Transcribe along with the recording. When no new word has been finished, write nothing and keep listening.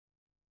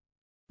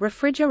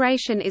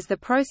Refrigeration is the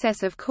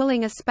process of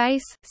cooling a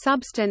space,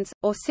 substance,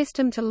 or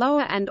system to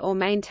lower and/or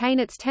maintain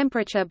its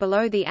temperature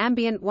below the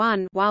ambient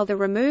one while the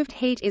removed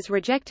heat is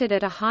rejected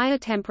at a higher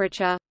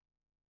temperature.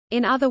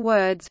 In other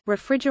words,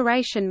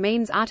 refrigeration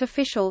means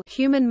artificial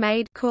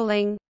human-made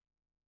cooling.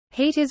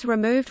 Heat is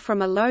removed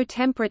from a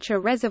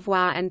low-temperature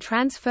reservoir and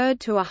transferred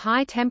to a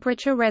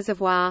high-temperature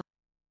reservoir.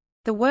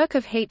 The work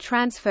of heat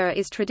transfer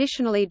is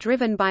traditionally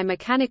driven by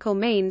mechanical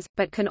means,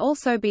 but can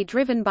also be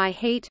driven by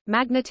heat,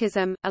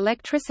 magnetism,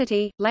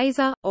 electricity,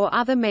 laser, or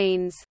other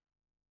means.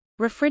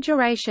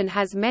 Refrigeration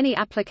has many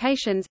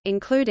applications,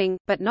 including,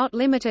 but not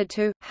limited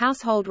to,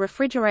 household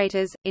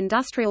refrigerators,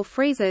 industrial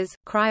freezers,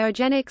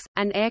 cryogenics,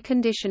 and air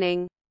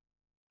conditioning.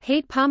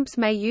 Heat pumps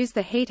may use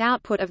the heat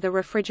output of the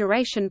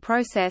refrigeration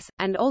process,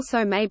 and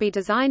also may be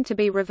designed to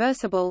be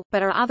reversible,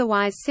 but are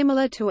otherwise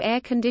similar to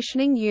air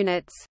conditioning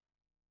units.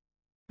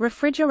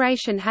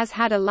 Refrigeration has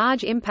had a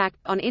large impact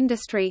on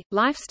industry,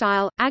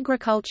 lifestyle,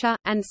 agriculture,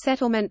 and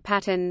settlement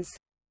patterns.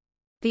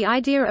 The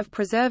idea of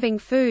preserving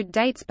food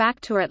dates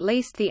back to at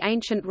least the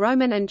ancient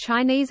Roman and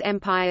Chinese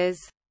empires.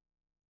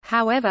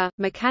 However,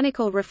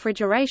 mechanical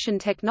refrigeration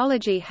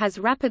technology has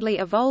rapidly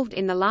evolved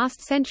in the last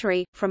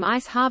century, from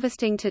ice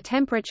harvesting to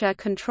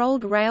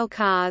temperature-controlled rail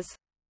cars.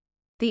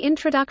 The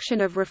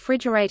introduction of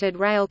refrigerated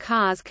rail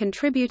cars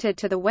contributed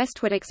to the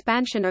westward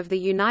expansion of the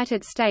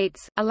United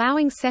States,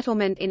 allowing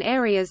settlement in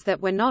areas that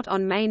were not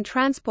on main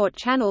transport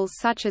channels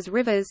such as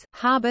rivers,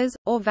 harbors,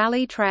 or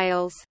valley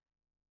trails.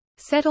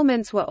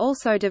 Settlements were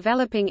also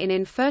developing in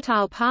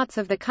infertile parts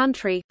of the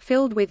country,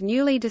 filled with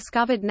newly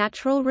discovered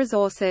natural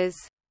resources.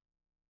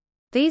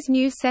 These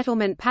new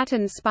settlement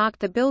patterns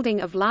sparked the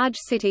building of large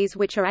cities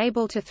which are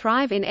able to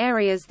thrive in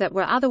areas that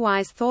were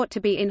otherwise thought to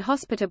be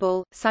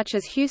inhospitable, such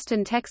as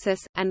Houston, Texas,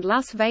 and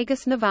Las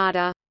Vegas,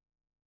 Nevada.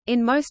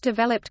 In most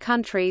developed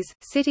countries,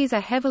 cities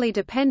are heavily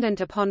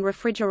dependent upon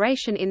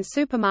refrigeration in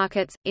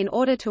supermarkets, in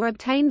order to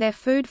obtain their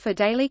food for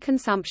daily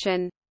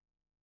consumption.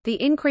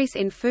 The increase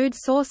in food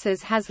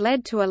sources has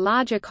led to a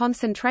larger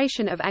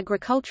concentration of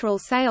agricultural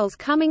sales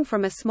coming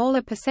from a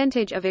smaller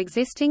percentage of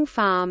existing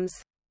farms.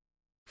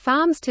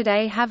 Farms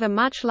today have a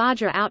much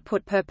larger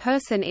output per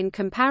person in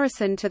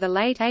comparison to the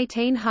late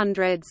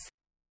 1800s.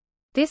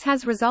 This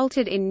has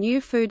resulted in new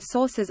food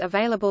sources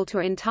available to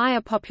entire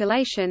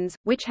populations,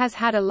 which has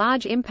had a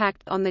large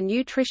impact on the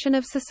nutrition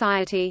of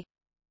society.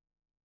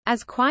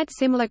 As quite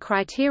similar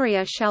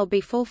criteria shall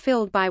be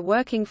fulfilled by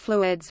working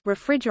fluids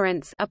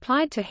refrigerants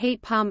applied to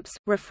heat pumps,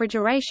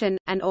 refrigeration,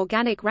 and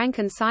organic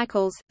Rankine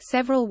cycles,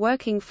 several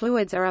working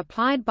fluids are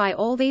applied by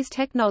all these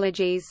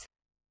technologies.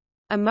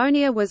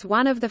 Ammonia was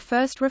one of the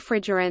first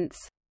refrigerants.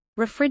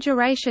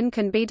 Refrigeration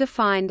can be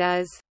defined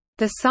as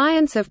the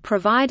science of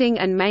providing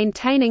and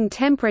maintaining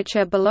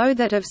temperature below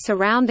that of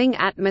surrounding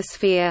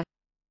atmosphere.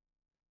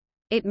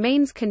 It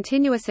means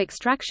continuous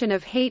extraction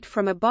of heat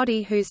from a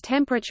body whose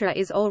temperature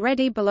is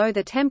already below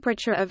the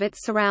temperature of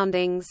its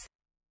surroundings.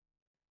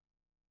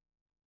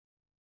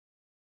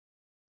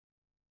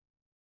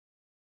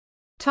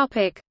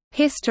 Topic: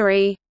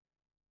 History.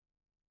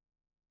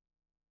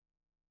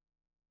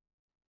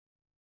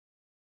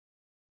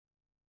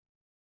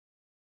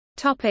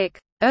 Topic: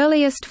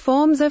 Earliest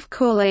forms of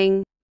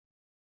cooling.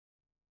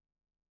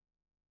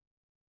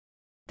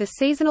 The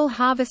seasonal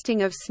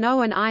harvesting of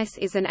snow and ice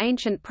is an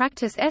ancient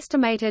practice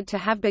estimated to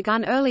have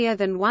begun earlier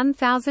than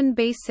 1000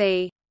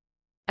 BC.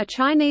 A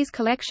Chinese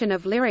collection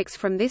of lyrics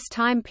from this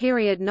time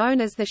period known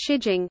as the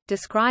Shijing,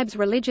 describes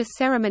religious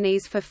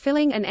ceremonies for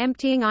filling and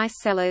emptying ice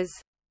cellars.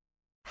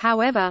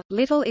 However,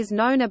 little is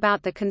known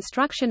about the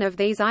construction of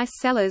these ice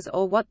cellars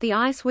or what the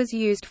ice was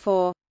used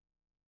for.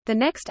 The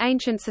next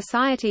ancient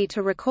society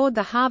to record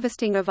the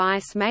harvesting of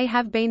ice may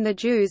have been the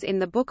Jews in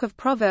the Book of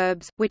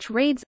Proverbs, which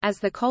reads, "As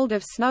the cold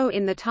of snow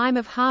in the time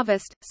of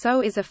harvest,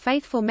 so is a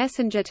faithful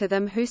messenger to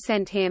them who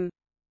sent him."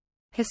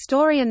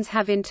 Historians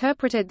have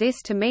interpreted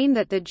this to mean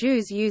that the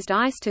Jews used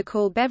ice to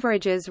cool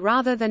beverages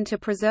rather than to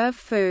preserve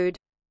food.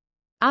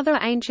 Other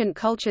ancient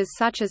cultures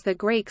such as the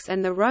Greeks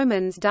and the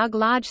Romans dug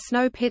large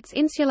snow pits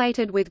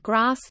insulated with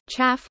grass,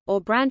 chaff, or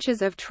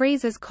branches of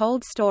trees as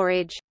cold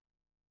storage.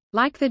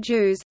 Like the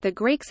Jews, the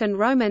Greeks and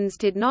Romans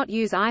did not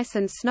use ice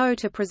and snow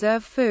to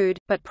preserve food,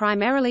 but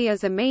primarily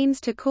as a means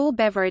to cool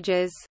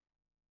beverages.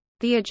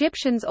 The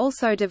Egyptians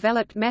also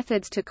developed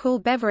methods to cool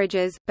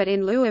beverages, but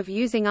in lieu of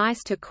using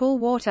ice to cool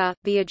water,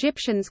 the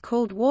Egyptians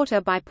cooled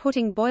water by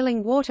putting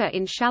boiling water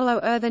in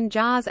shallow earthen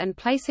jars and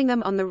placing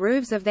them on the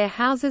roofs of their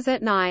houses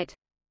at night.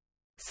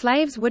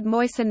 Slaves would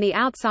moisten the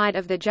outside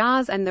of the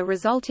jars and the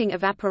resulting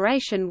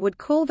evaporation would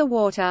cool the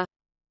water.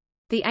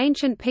 The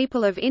ancient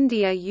people of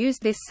India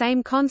used this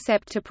same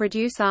concept to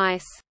produce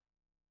ice.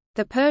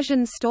 The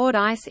Persians stored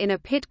ice in a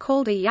pit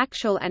called a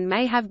yakshal and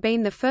may have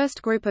been the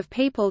first group of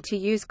people to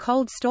use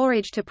cold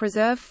storage to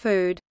preserve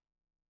food.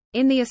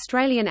 In the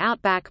Australian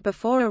outback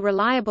before a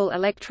reliable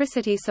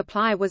electricity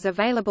supply was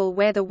available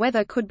where the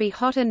weather could be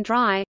hot and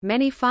dry,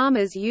 many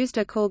farmers used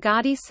a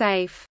coolgardie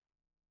safe.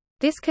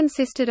 This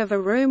consisted of a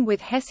room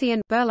with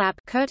hessian burlap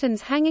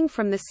curtains hanging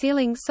from the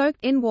ceiling soaked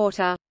in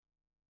water.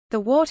 The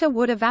water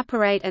would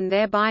evaporate and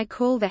thereby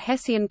cool the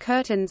Hessian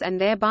curtains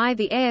and thereby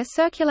the air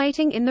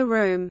circulating in the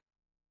room.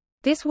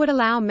 This would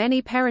allow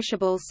many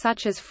perishables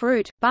such as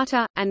fruit,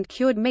 butter, and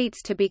cured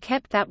meats to be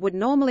kept that would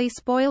normally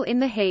spoil in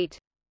the heat.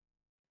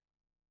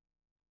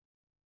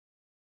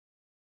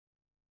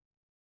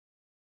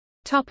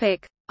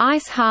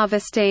 Ice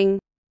harvesting.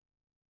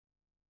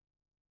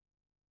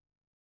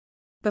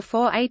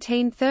 Before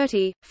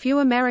 1830, few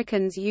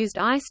Americans used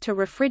ice to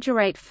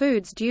refrigerate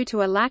foods due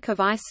to a lack of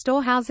ice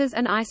storehouses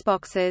and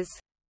iceboxes.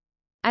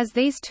 As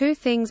these two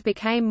things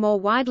became more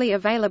widely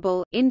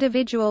available,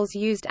 individuals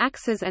used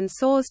axes and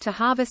saws to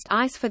harvest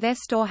ice for their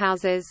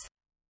storehouses.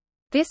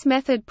 This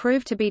method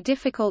proved to be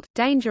difficult,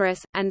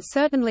 dangerous, and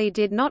certainly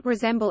did not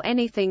resemble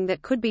anything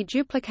that could be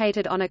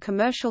duplicated on a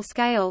commercial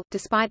scale.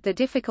 Despite the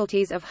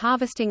difficulties of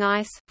harvesting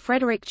ice,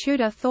 Frederick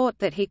Tudor thought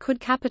that he could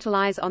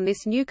capitalize on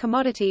this new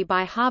commodity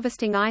by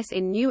harvesting ice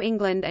in New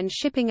England and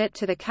shipping it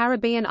to the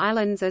Caribbean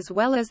islands as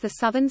well as the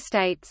southern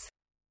states.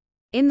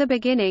 In the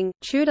beginning,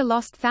 Tudor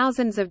lost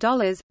thousands of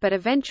dollars, but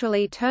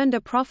eventually turned a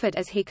profit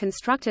as he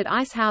constructed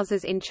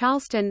icehouses in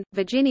Charleston,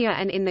 Virginia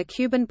and in the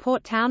Cuban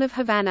port town of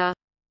Havana.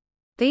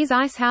 These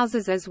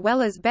icehouses as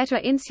well as better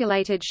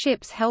insulated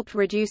ships helped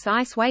reduce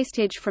ice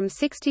wastage from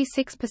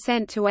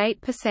 66% to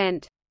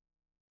 8%.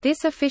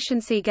 This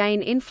efficiency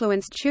gain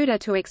influenced Tudor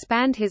to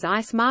expand his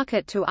ice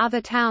market to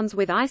other towns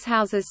with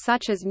icehouses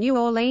such as New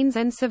Orleans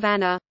and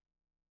Savannah.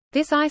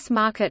 This ice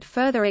market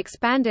further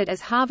expanded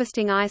as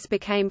harvesting ice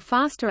became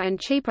faster and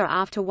cheaper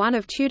after one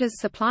of Tudor's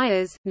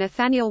suppliers,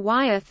 Nathaniel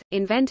Wyeth,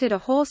 invented a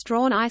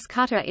horse-drawn ice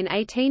cutter in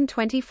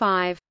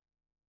 1825.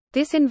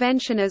 This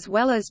invention as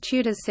well as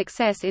Tudor's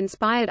success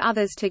inspired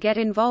others to get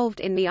involved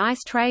in the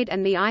ice trade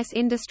and the ice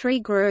industry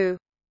grew.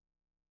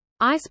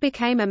 Ice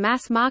became a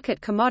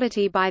mass-market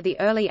commodity by the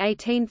early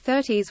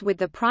 1830s with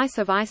the price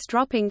of ice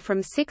dropping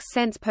from 6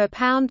 cents per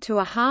pound to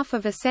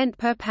 1/2 cent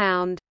per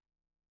pound.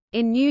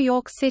 In New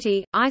York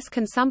City, ice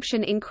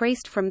consumption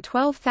increased from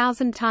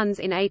 12,000 tons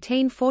in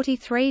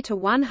 1843 to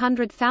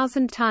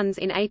 100,000 tons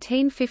in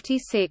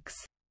 1856.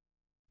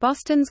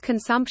 Boston's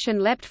consumption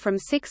leapt from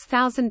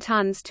 6,000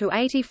 tons to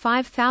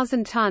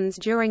 85,000 tons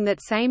during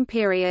that same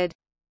period.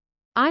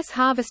 Ice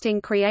harvesting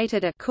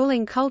created a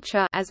cooling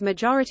culture as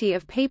majority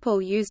of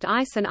people used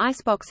ice and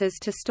iceboxes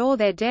to store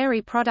their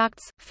dairy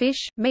products,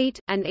 fish, meat,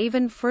 and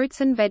even fruits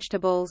and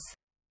vegetables.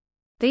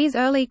 These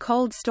early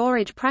cold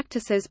storage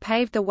practices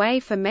paved the way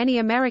for many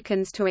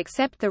Americans to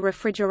accept the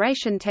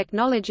refrigeration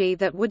technology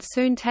that would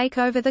soon take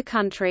over the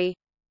country.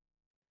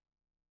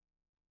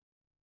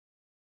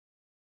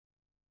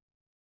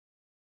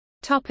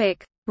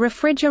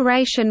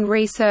 Refrigeration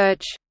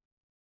research.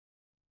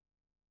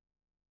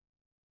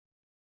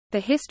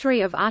 The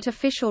history of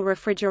artificial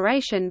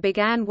refrigeration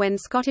began when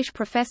Scottish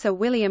professor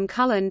William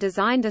Cullen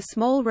designed a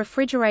small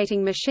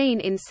refrigerating machine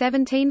in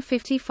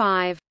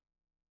 1755.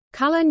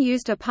 Cullen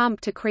used a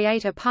pump to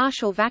create a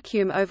partial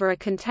vacuum over a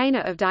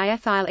container of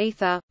diethyl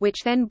ether, which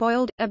then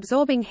boiled,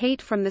 absorbing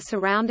heat from the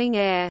surrounding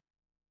air.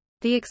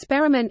 The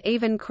experiment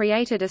even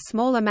created a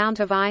small amount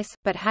of ice,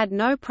 but had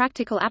no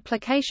practical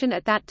application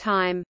at that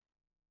time.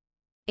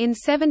 In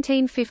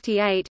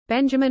 1758,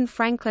 Benjamin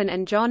Franklin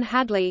and John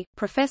Hadley,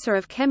 professor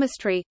of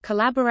chemistry,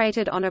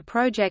 collaborated on a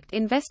project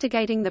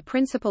investigating the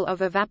principle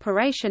of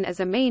evaporation as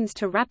a means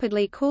to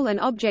rapidly cool an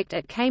object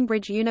at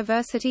Cambridge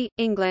University,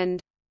 England.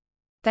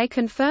 They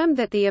confirmed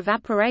that the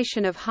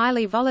evaporation of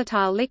highly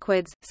volatile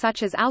liquids,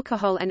 such as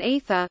alcohol and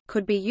ether,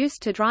 could be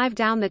used to drive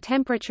down the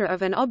temperature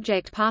of an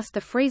object past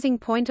the freezing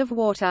point of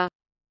water.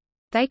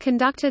 They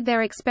conducted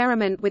their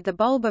experiment with the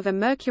bulb of a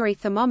mercury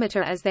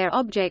thermometer as their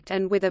object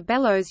and with a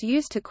bellows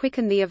used to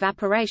quicken the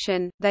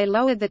evaporation. They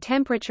lowered the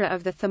temperature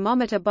of the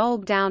thermometer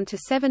bulb down to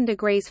 7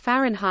 degrees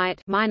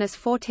Fahrenheit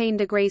 (-14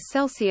 degrees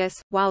Celsius),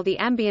 while the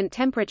ambient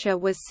temperature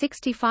was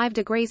 65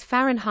 degrees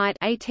Fahrenheit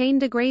 (18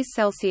 degrees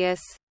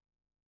Celsius).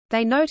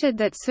 They noted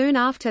that soon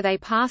after they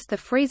passed the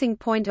freezing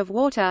point of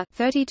water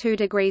 32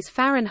 degrees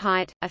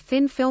Fahrenheit, a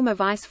thin film of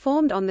ice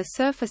formed on the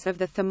surface of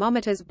the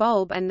thermometer's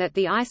bulb and that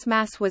the ice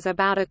mass was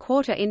about a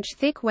quarter-inch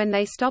thick when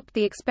they stopped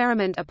the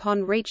experiment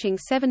upon reaching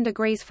 7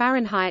 degrees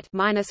Fahrenheit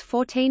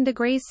 (-14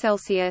 degrees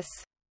Celsius).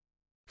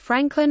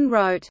 Franklin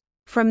wrote,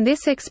 "From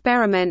this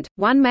experiment,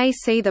 one may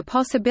see the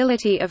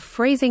possibility of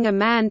freezing a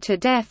man to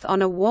death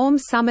on a warm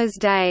summer's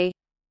day."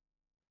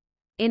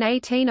 In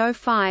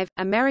 1805,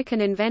 American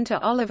inventor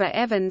Oliver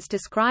Evans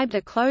described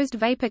a closed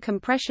vapor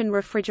compression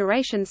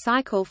refrigeration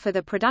cycle for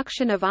the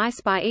production of ice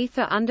by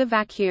ether under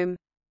vacuum.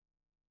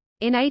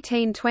 In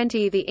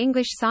 1820, the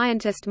English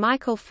scientist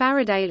Michael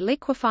Faraday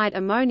liquefied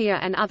ammonia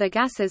and other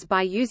gases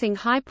by using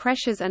high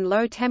pressures and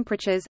low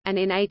temperatures, and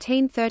in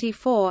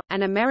 1834,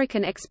 an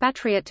American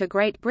expatriate to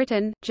Great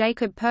Britain,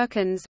 Jacob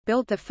Perkins,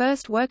 built the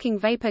first working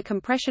vapor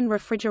compression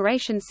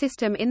refrigeration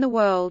system in the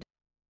world.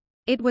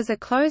 It was a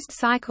closed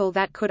cycle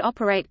that could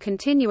operate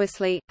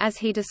continuously, as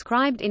he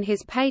described in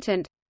his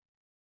patent.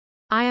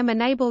 I am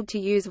enabled to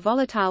use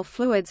volatile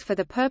fluids for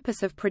the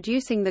purpose of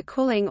producing the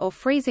cooling or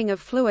freezing of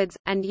fluids,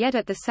 and yet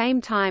at the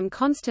same time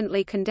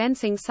constantly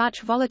condensing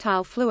such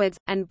volatile fluids,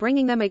 and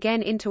bringing them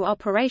again into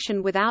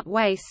operation without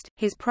waste.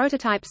 His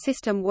prototype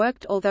system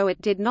worked, although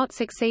it did not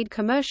succeed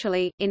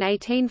commercially. In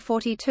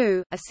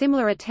 1842, a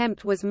similar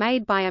attempt was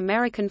made by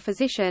American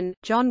physician,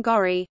 John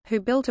Gorrie, who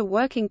built a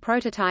working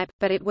prototype,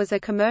 but it was a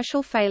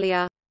commercial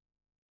failure.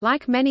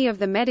 Like many of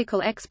the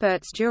medical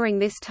experts during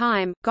this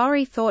time,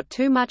 Gorrie thought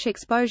too much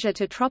exposure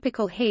to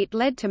tropical heat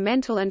led to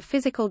mental and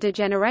physical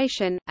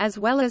degeneration, as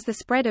well as the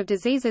spread of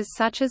diseases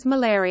such as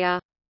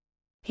malaria.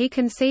 He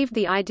conceived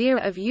the idea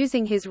of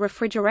using his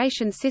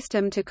refrigeration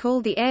system to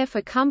cool the air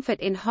for comfort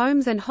in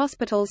homes and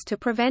hospitals to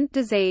prevent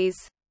disease.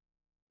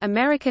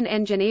 American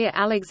engineer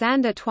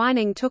Alexander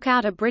Twining took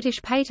out a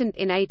British patent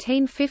in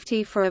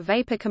 1850 for a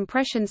vapor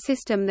compression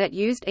system that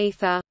used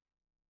ether.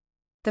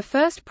 The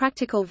first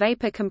practical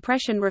vapor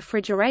compression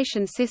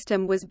refrigeration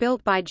system was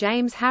built by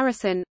James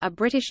Harrison, a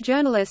British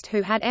journalist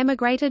who had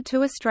emigrated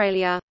to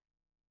Australia.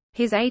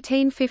 His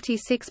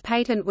 1856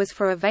 patent was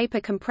for a vapor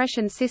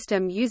compression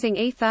system using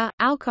ether,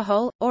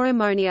 alcohol, or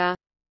ammonia.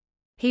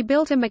 He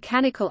built a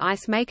mechanical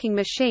ice-making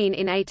machine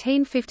in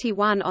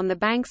 1851 on the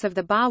banks of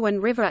the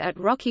Barwon River at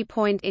Rocky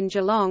Point in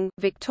Geelong,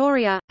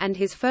 Victoria, and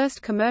his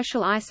first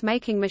commercial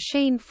ice-making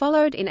machine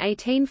followed in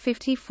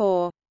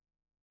 1854.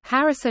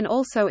 Harrison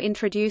also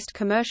introduced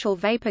commercial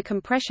vapor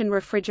compression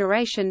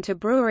refrigeration to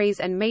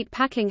breweries and meat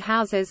packing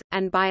houses,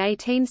 and by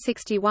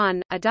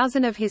 1861, a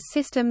dozen of his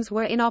systems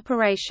were in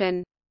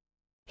operation.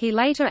 He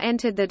later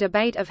entered the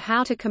debate of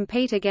how to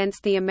compete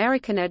against the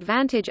American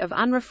advantage of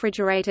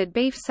unrefrigerated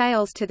beef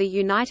sales to the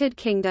United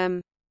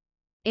Kingdom.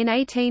 In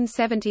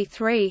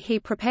 1873 he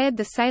prepared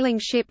the sailing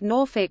ship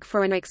Norfolk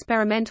for an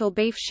experimental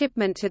beef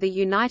shipment to the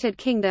United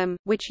Kingdom,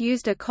 which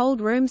used a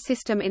cold room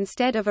system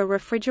instead of a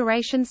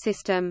refrigeration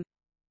system.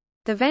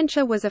 The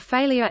venture was a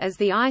failure as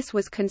the ice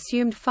was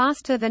consumed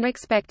faster than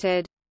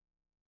expected.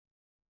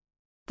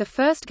 The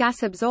first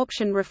gas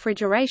absorption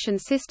refrigeration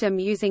system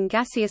using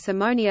gaseous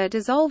ammonia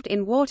dissolved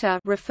in water,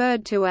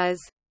 referred to as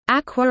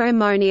aqua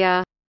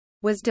ammonia,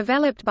 was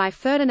developed by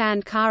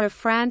Ferdinand Carr of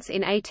France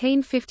in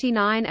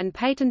 1859 and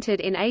patented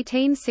in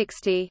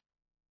 1860.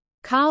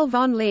 Carl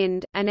von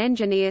Linde, an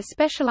engineer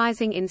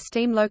specializing in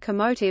steam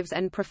locomotives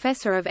and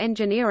professor of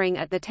engineering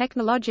at the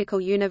Technological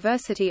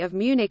University of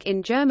Munich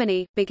in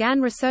Germany, began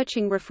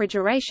researching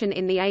refrigeration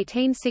in the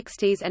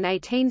 1860s and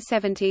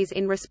 1870s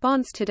in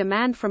response to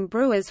demand from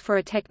brewers for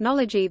a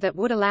technology that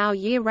would allow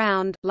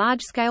year-round,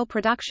 large-scale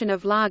production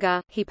of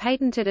lager. He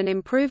patented an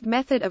improved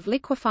method of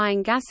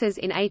liquefying gases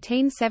in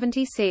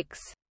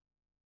 1876.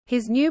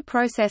 His new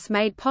process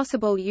made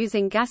possible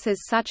using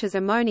gases such as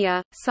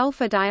ammonia,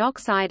 sulfur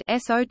dioxide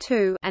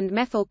 (SO2), and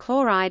methyl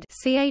chloride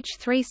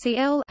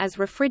 (CH3Cl) as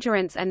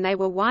refrigerants, and they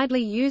were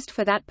widely used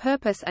for that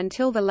purpose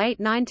until the late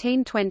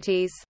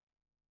 1920s.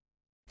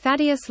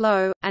 Thaddeus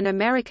Lowe, an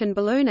American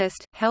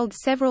balloonist, held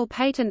several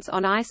patents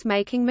on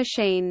ice-making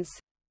machines.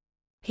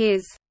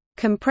 His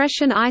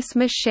compression ice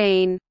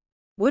machine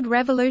would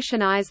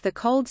revolutionize the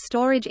cold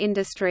storage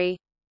industry.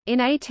 In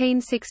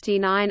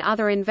 1869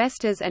 other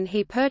investors and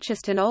he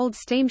purchased an old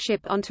steamship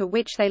onto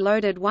which they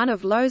loaded one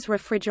of Lowe's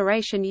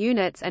refrigeration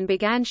units and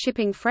began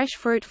shipping fresh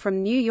fruit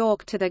from New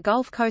York to the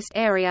Gulf Coast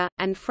area,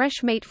 and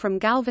fresh meat from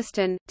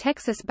Galveston,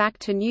 Texas back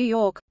to New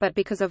York, but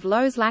because of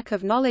Lowe's lack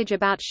of knowledge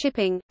about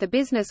shipping, the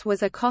business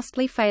was a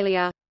costly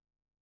failure.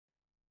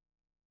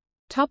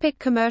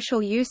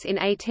 Commercial use. In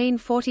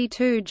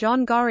 1842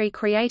 John Gorrie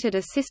created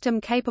a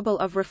system capable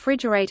of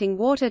refrigerating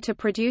water to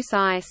produce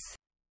ice.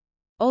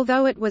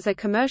 Although it was a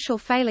commercial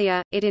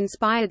failure, it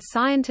inspired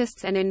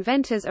scientists and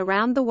inventors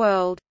around the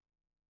world.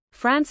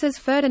 France's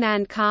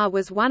Ferdinand Carr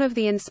was one of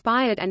the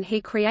inspired, and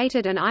he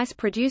created an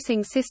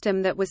ice-producing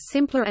system that was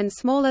simpler and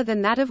smaller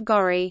than that of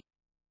Gorrie.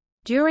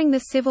 During the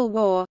Civil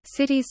War,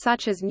 cities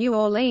such as New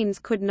Orleans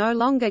could no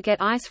longer get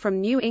ice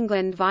from New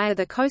England via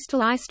the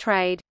coastal ice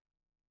trade.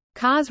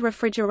 Carr's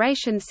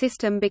refrigeration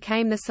system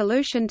became the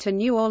solution to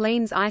New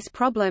Orleans' ice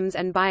problems,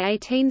 and by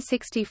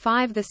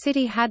 1865 the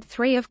city had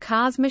 3 of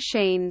Carr's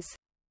machines.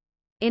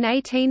 In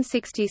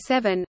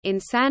 1867, in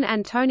San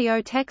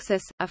Antonio,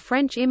 Texas, a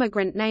French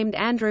immigrant named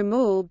Andrew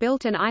Moule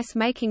built an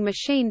ice-making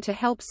machine to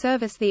help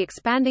service the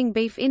expanding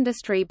beef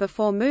industry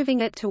before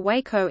moving it to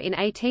Waco in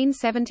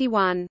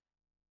 1871.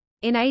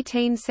 In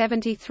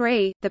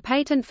 1873, the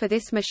patent for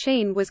this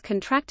machine was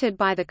contracted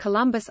by the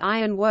Columbus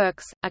Iron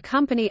Works, a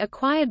company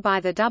acquired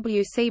by the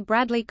W. C.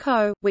 Bradley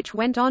Co., which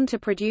went on to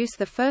produce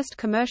the first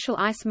commercial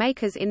ice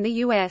makers in the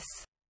U.S.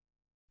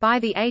 By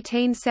the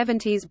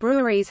 1870s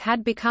breweries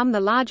had become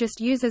the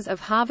largest users of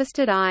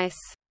harvested ice.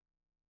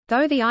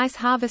 Though the ice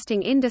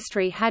harvesting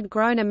industry had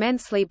grown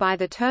immensely by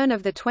the turn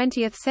of the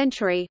 20th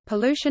century,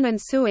 pollution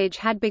and sewage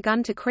had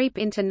begun to creep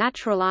into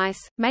natural ice,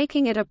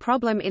 making it a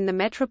problem in the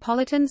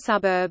metropolitan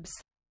suburbs.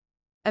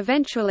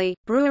 Eventually,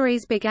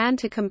 breweries began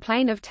to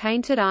complain of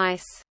tainted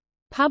ice.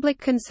 Public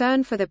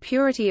concern for the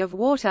purity of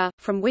water,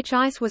 from which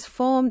ice was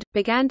formed,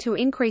 began to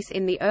increase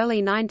in the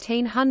early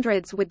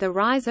 1900s with the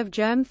rise of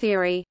germ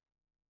theory.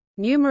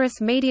 Numerous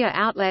media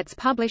outlets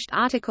published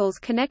articles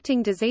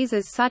connecting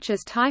diseases such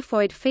as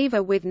typhoid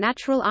fever with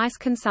natural ice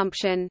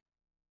consumption.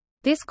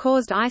 This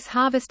caused ice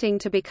harvesting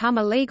to become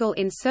illegal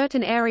in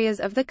certain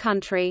areas of the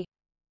country.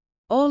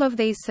 All of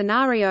these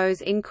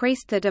scenarios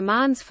increased the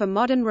demands for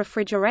modern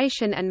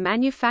refrigeration and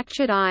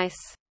manufactured ice.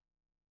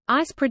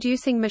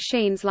 Ice-producing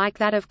machines like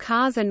that of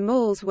cars and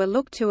mules were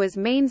looked to as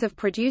means of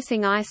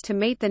producing ice to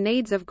meet the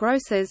needs of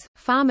grocers,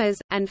 farmers,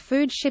 and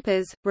food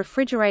shippers.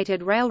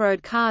 Refrigerated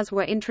railroad cars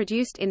were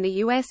introduced in the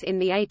U.S. in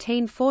the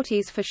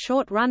 1840s for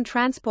short-run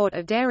transport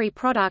of dairy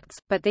products,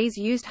 but these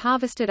used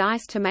harvested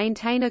ice to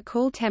maintain a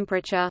cool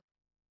temperature.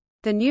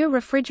 The new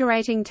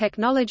refrigerating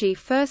technology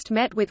first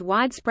met with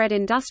widespread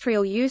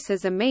industrial use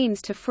as a means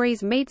to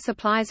freeze meat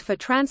supplies for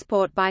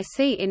transport by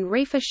sea in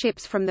reefer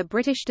ships from the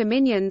British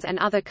Dominions and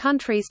other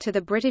countries to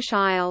the British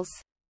Isles.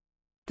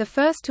 The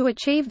first to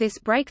achieve this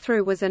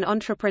breakthrough was an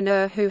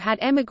entrepreneur who had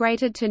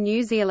emigrated to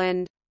New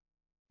Zealand.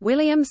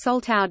 William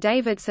Saltow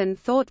Davidson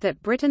thought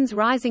that Britain's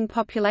rising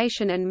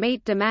population and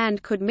meat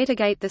demand could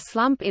mitigate the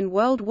slump in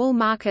world wool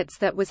markets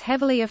that was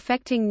heavily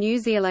affecting New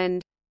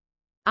Zealand.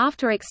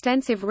 After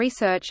extensive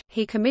research,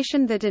 he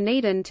commissioned the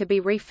Dunedin to be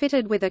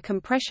refitted with a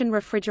compression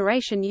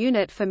refrigeration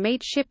unit for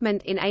meat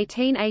shipment in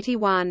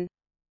 1881.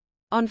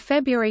 On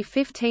February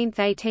 15,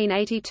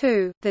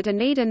 1882, the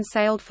Dunedin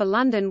sailed for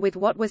London with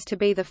what was to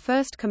be the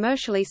first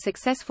commercially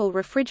successful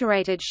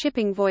refrigerated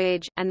shipping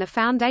voyage, and the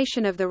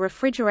foundation of the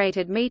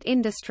refrigerated meat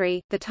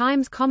industry. The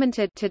Times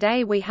commented,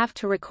 "Today we have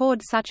to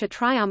record such a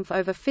triumph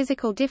over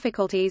physical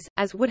difficulties,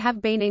 as would have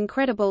been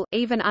incredible,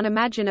 even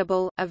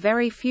unimaginable, a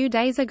very few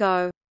days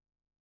ago."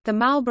 The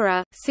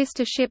Marlborough,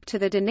 sister ship to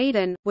the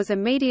Dunedin, was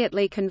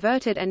immediately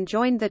converted and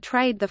joined the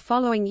trade the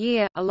following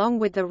year, along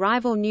with the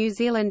rival New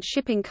Zealand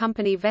shipping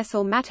company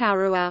vessel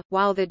Mataurua,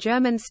 while the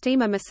German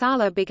steamer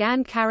Masala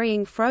began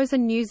carrying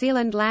frozen New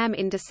Zealand lamb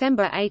in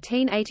December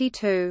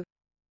 1882.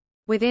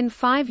 Within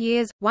 5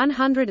 years,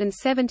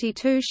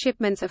 172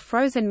 shipments of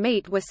frozen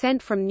meat were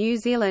sent from New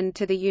Zealand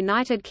to the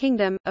United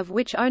Kingdom, of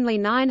which only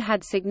 9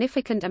 had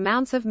significant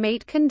amounts of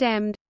meat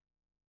condemned.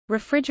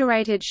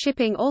 Refrigerated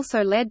shipping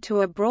also led to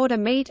a broader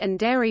meat and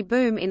dairy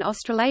boom in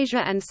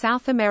Australasia and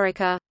South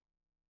America.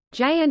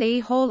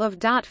 J&E Hall of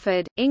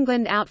Dartford,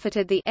 England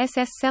outfitted the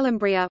SS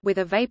Celebrimbor with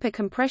a vapor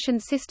compression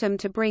system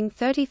to bring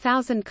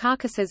 30,000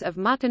 carcasses of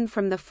mutton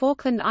from the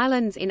Falkland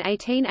Islands in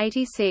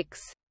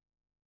 1886.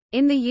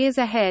 In the years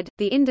ahead,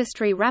 the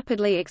industry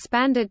rapidly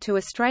expanded to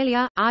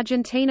Australia,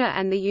 Argentina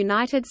and the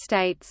United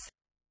States.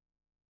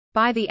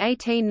 By the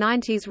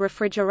 1890s,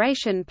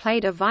 refrigeration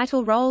played a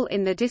vital role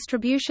in the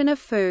distribution of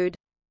food.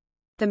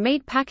 The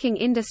meat packing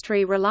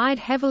industry relied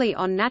heavily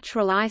on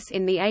natural ice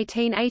in the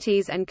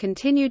 1880s and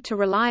continued to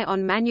rely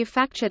on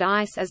manufactured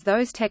ice as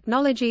those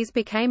technologies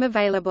became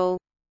available.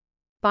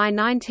 By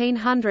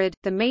 1900,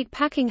 the meat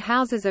packing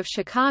houses of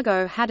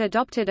Chicago had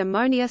adopted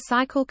ammonia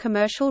cycle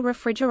commercial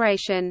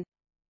refrigeration.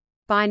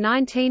 By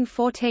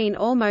 1914,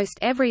 almost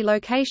every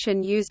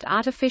location used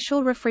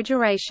artificial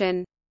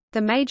refrigeration. The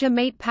major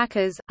meat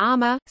packers,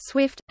 Armour,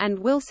 Swift, and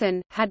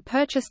Wilson, had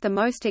purchased the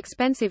most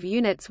expensive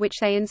units which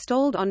they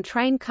installed on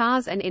train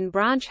cars and in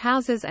branch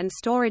houses and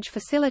storage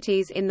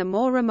facilities in the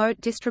more remote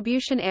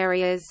distribution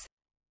areas.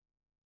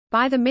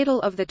 By the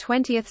middle of the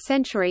 20th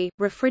century,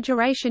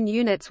 refrigeration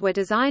units were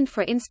designed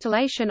for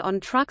installation on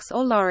trucks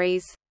or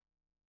lorries.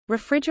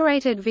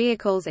 Refrigerated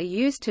vehicles are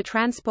used to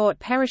transport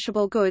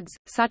perishable goods,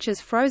 such as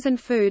frozen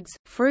foods,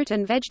 fruit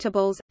and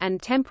vegetables, and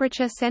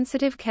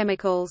temperature-sensitive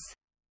chemicals.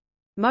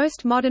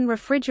 Most modern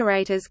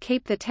refrigerators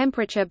keep the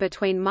temperature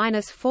between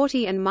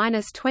 -40 and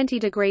 -20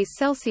 degrees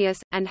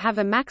Celsius, and have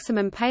a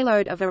maximum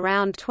payload of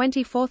around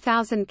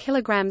 24,000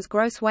 kg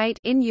gross weight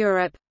in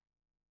Europe.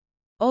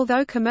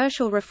 Although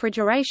commercial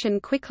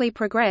refrigeration quickly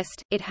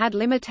progressed, it had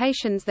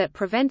limitations that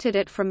prevented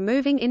it from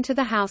moving into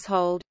the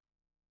household.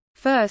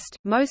 First,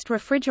 most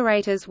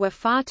refrigerators were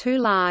far too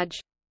large.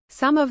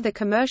 Some of the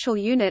commercial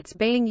units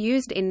being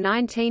used in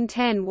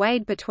 1910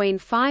 weighed between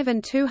 5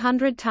 and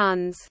 200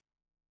 tons.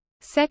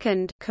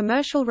 Second,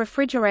 commercial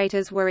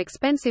refrigerators were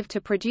expensive to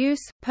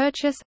produce,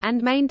 purchase,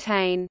 and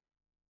maintain.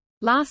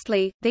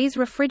 Lastly, these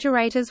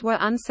refrigerators were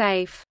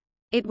unsafe.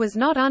 It was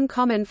not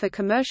uncommon for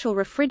commercial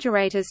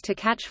refrigerators to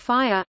catch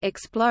fire,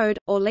 explode,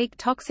 or leak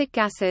toxic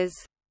gases.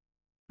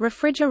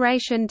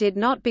 Refrigeration did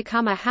not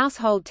become a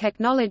household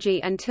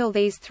technology until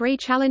these 3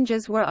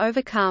 challenges were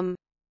overcome.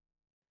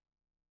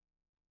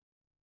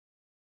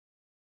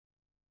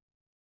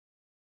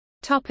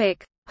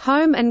 Topic: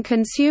 Home and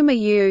consumer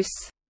use.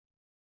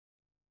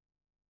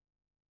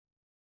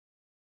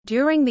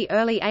 During the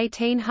early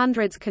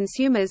 1800s,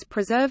 consumers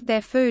preserved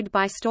their food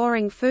by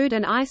storing food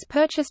and ice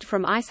purchased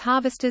from ice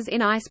harvesters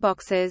in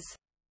iceboxes.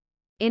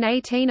 In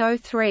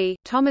 1803,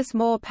 Thomas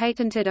More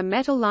patented a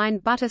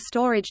metal-lined butter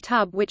storage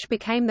tub which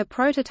became the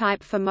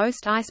prototype for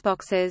most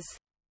iceboxes.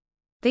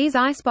 These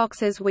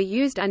iceboxes were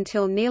used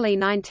until nearly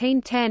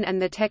 1910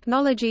 and the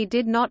technology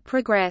did not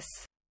progress.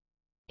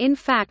 In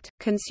fact,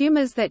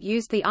 consumers that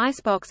used the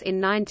icebox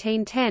in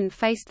 1910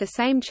 faced the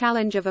same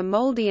challenge of a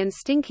moldy and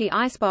stinky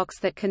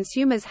icebox that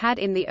consumers had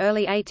in the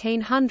early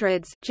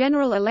 1800s.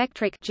 General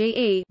Electric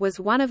 (GE) was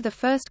one of the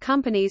first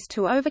companies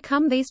to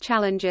overcome these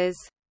challenges.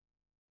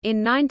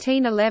 In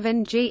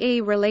 1911,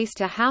 GE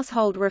released a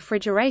household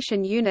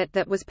refrigeration unit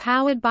that was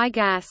powered by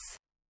gas.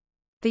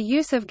 The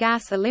use of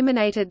gas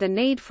eliminated the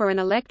need for an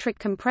electric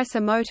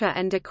compressor motor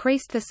and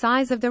decreased the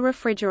size of the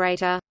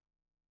refrigerator.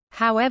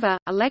 However,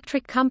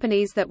 electric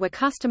companies that were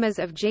customers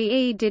of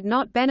GE did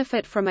not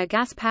benefit from a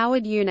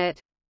gas-powered unit.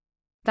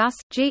 Thus,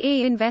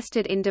 GE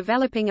invested in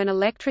developing an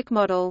electric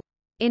model.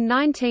 In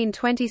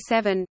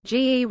 1927,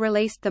 GE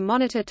released the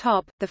Monitor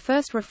Top, the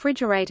first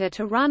refrigerator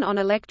to run on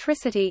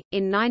electricity.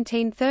 In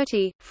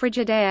 1930,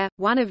 Frigidaire,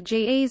 one of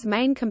GE's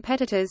main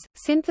competitors,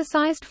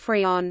 synthesized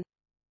Freon.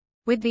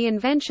 With the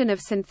invention of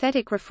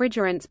synthetic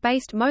refrigerants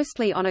based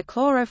mostly on a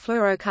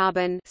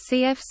chlorofluorocarbon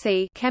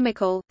 (CFC)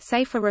 chemical,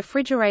 safer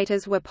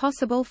refrigerators were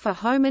possible for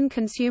home and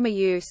consumer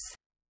use.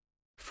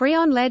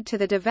 Freon led to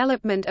the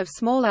development of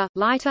smaller,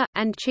 lighter,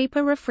 and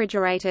cheaper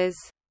refrigerators.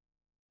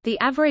 The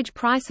average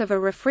price of a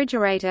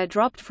refrigerator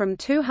dropped from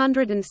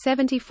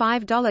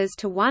 $275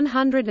 to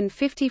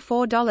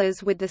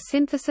 $154 with the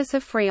synthesis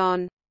of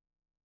Freon.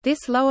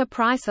 This lower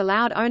price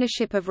allowed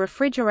ownership of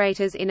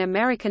refrigerators in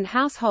American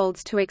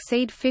households to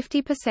exceed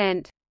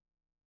 50%.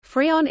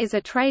 Freon is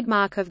a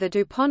trademark of the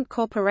DuPont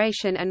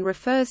Corporation and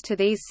refers to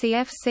these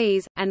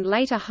CFCs, and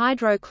later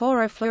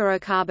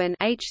hydrochlorofluorocarbon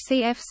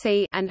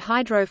 (HCFC) and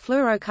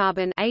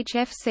hydrofluorocarbon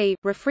 (HFC)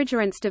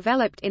 refrigerants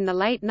developed in the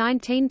late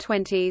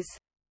 1920s.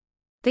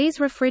 These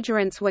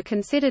refrigerants were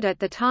considered at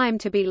the time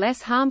to be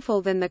less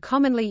harmful than the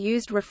commonly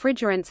used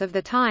refrigerants of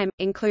the time,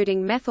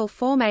 including methyl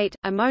formate,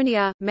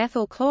 ammonia,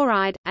 methyl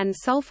chloride, and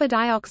sulfur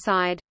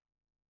dioxide.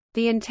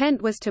 The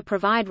intent was to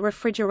provide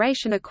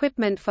refrigeration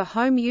equipment for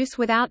home use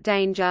without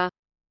danger.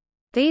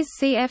 These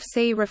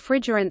CFC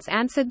refrigerants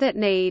answered that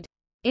need.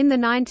 In the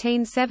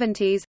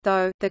 1970s,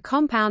 though, the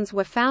compounds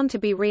were found to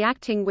be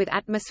reacting with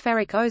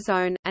atmospheric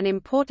ozone, an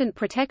important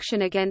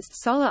protection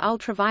against solar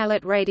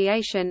ultraviolet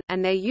radiation,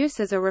 and their use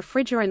as a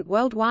refrigerant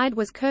worldwide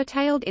was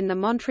curtailed in the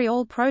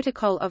Montreal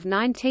Protocol of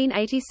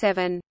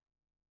 1987.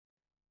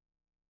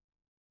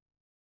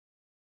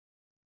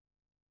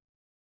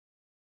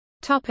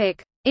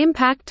 Topic: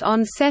 Impact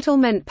on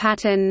settlement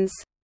patterns.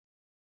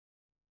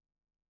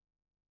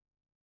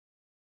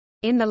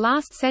 In the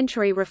last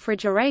century,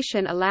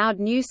 refrigeration allowed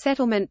new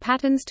settlement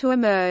patterns to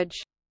emerge.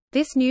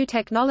 This new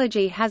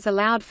technology has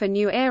allowed for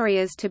new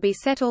areas to be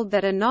settled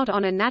that are not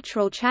on a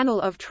natural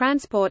channel of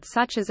transport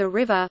such as a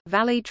river,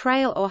 valley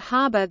trail or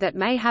harbor that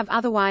may have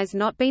otherwise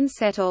not been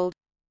settled.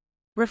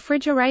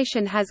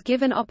 Refrigeration has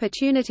given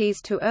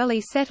opportunities to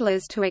early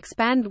settlers to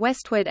expand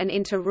westward and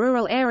into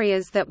rural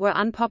areas that were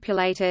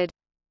unpopulated.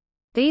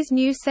 These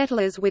new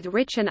settlers with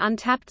rich and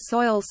untapped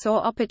soil saw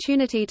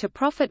opportunity to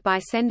profit by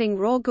sending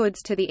raw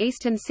goods to the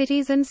eastern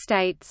cities and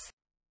states.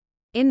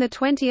 In the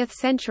 20th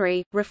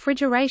century,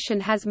 refrigeration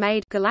has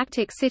made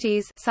galactic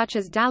cities such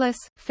as Dallas,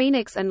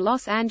 Phoenix and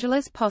Los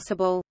Angeles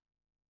possible.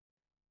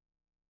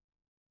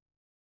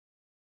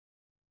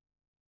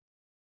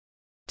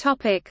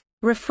 Topic: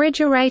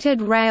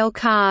 Refrigerated rail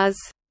cars.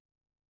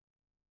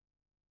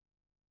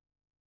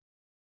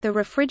 The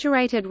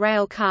refrigerated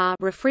rail car,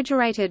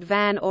 refrigerated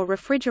van or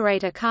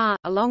refrigerator car,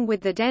 along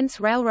with the dense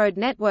railroad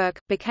network,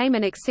 became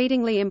an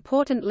exceedingly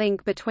important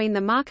link between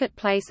the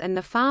marketplace and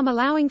the farm,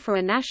 allowing for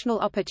a national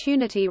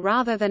opportunity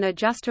rather than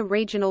just a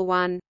regional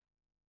one.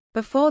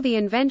 Before the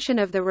invention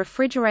of the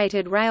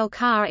refrigerated rail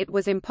car, it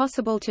was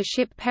impossible to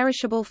ship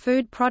perishable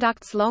food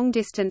products long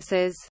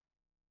distances.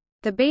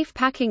 The beef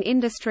packing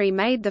industry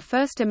made the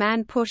first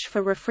demand push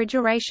for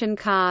refrigeration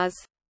cars.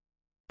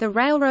 The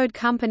railroad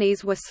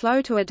companies were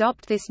slow to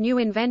adopt this new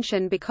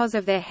invention because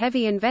of their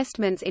heavy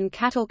investments in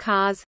cattle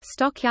cars,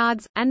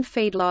 stockyards, and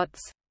feedlots.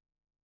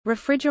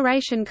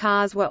 Refrigeration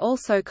cars were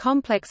also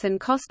complex and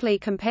costly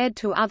compared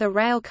to other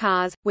rail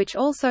cars, which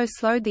also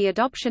slowed the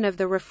adoption of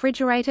the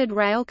refrigerated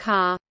rail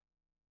car.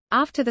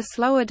 After the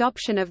slow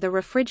adoption of the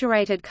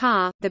refrigerated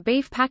car, the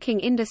beef packing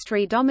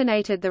industry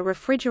dominated the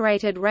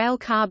refrigerated rail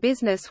car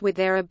business with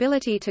their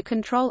ability to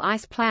control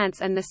ice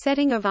plants and the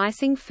setting of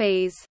icing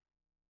fees.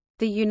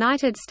 The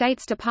United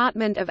States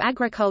Department of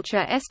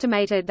Agriculture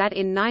estimated that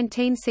in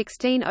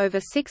 1916 over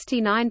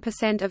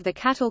 69% of the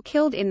cattle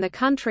killed in the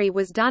country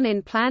was done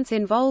in plants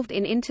involved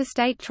in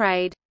interstate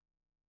trade.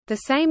 The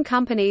same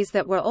companies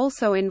that were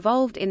also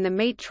involved in the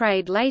meat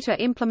trade later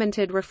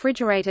implemented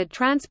refrigerated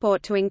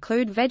transport to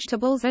include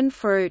vegetables and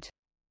fruit.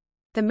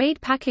 The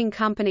meat packing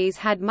companies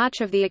had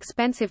much of the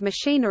expensive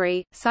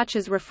machinery, such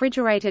as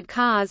refrigerated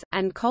cars,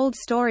 and cold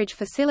storage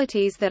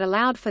facilities that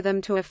allowed for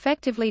them to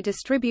effectively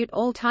distribute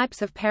all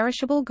types of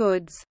perishable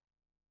goods.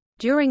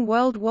 During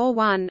World War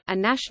I, a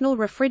national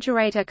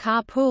refrigerator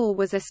car pool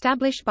was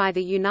established by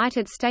the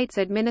United States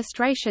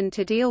administration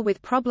to deal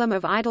with problem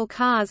of idle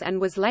cars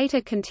and was later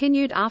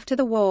continued after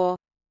the war.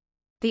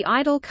 The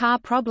idle car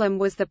problem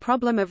was the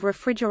problem of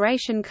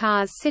refrigeration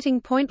cars sitting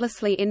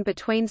pointlessly in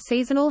between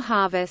seasonal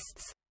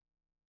harvests.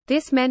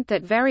 This meant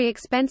that very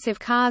expensive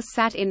cars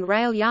sat in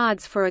rail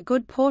yards for a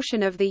good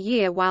portion of the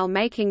year while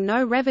making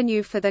no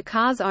revenue for the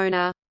car's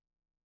owner.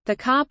 The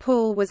car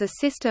pool was a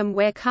system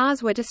where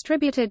cars were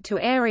distributed to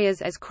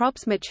areas as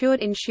crops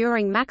matured,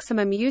 ensuring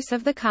maximum use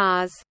of the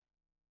cars.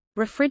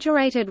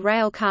 Refrigerated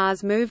rail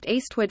cars moved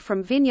eastward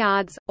from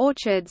vineyards,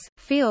 orchards,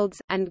 fields,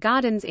 and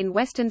gardens in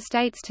western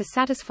states to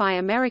satisfy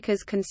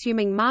America's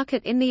consuming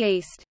market in the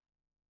east.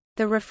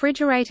 The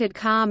refrigerated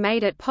car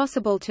made it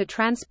possible to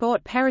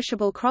transport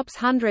perishable crops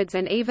hundreds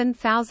and even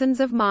thousands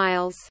of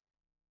miles.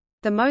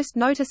 The most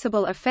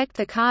noticeable effect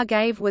the car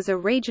gave was a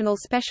regional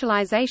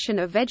specialization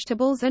of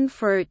vegetables and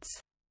fruits.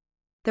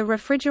 The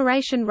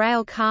refrigeration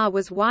rail car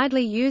was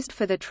widely used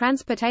for the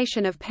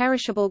transportation of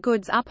perishable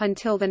goods up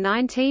until the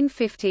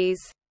 1950s.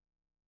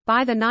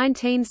 By the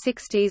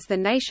 1960s, the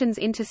nation's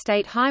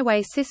interstate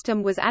highway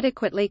system was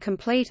adequately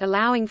complete,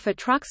 allowing for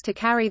trucks to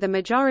carry the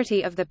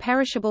majority of the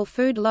perishable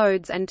food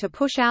loads and to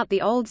push out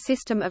the old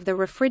system of the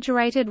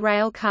refrigerated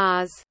rail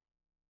cars.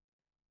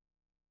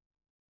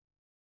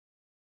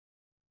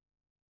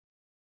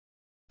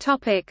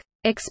 Topic: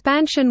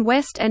 Expansion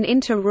west and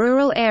into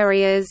rural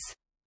areas.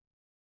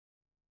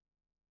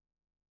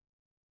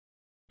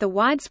 The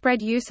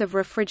widespread use of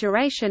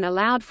refrigeration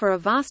allowed for a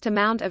vast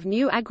amount of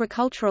new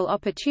agricultural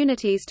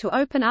opportunities to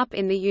open up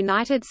in the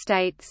United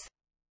States.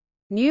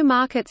 New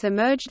markets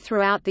emerged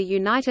throughout the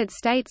United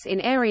States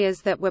in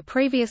areas that were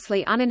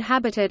previously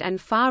uninhabited and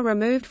far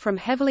removed from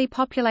heavily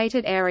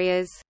populated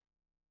areas.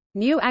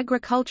 New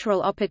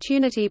agricultural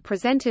opportunity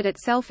presented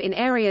itself in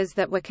areas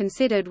that were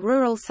considered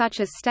rural,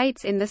 such as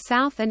states in the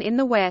South and in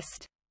the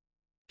West.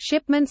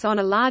 Shipments on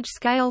a large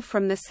scale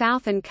from the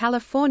South and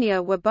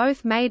California were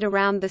both made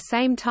around the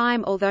same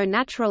time, although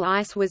natural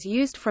ice was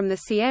used from the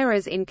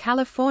Sierras in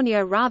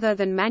California rather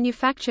than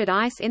manufactured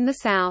ice in the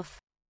South.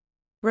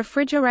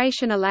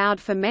 Refrigeration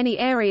allowed for many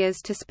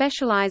areas to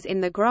specialize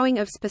in the growing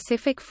of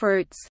specific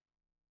fruits.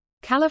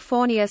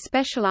 California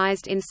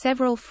specialized in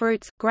several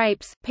fruits,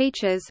 grapes,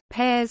 peaches,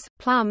 pears,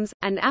 plums,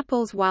 and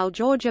apples, while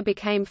Georgia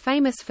became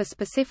famous for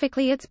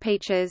specifically its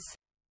peaches.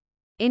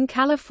 In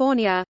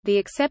California, the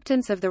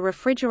acceptance of the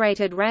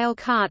refrigerated rail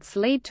carts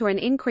led to an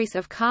increase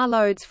of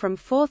carloads from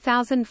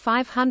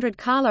 4,500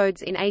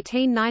 carloads in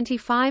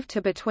 1895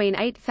 to between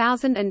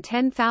 8,000 and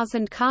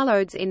 10,000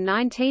 carloads in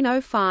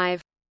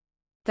 1905.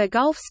 The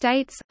Gulf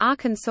states,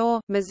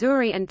 Arkansas,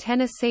 Missouri and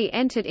Tennessee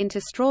entered into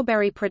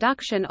strawberry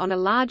production on a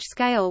large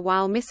scale,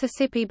 while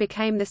Mississippi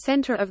became the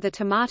center of the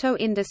tomato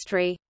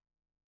industry.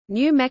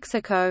 New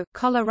Mexico,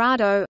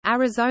 Colorado,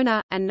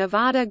 Arizona, and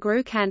Nevada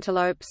grew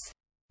cantaloupes.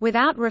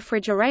 Without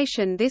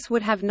refrigeration this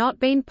would have not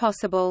been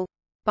possible.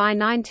 By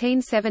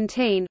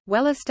 1917,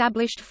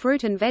 well-established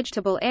fruit and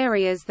vegetable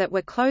areas that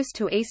were close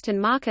to eastern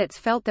markets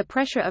felt the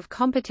pressure of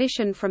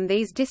competition from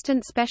these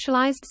distant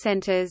specialized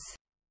centers.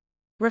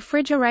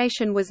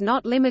 Refrigeration was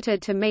not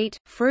limited to meat,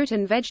 fruit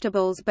and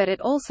vegetables, but it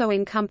also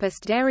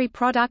encompassed dairy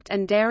product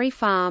and dairy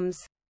farms.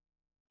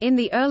 In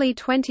the early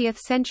 20th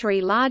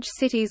century, large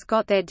cities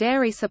got their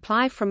dairy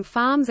supply from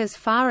farms as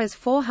far as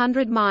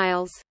 400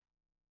 miles.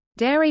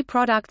 Dairy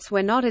products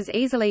were not as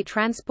easily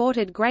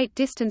transported great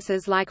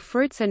distances like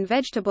fruits and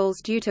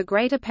vegetables due to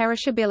greater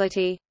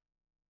perishability.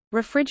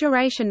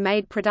 Refrigeration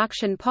made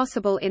production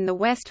possible in the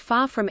West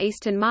far from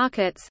eastern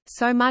markets,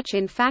 so much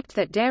in fact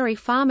that dairy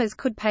farmers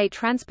could pay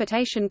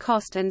transportation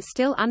cost and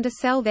still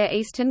undersell their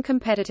eastern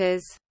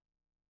competitors.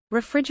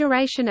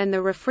 Refrigeration and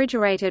the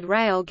refrigerated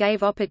rail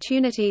gave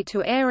opportunity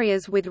to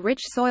areas with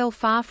rich soil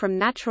far from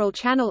natural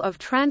channel of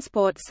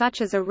transport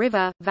such as a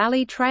river,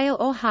 valley trail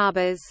or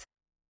harbors.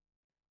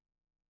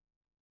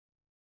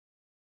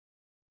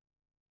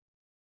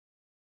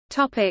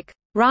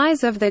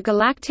 Rise of the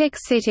galactic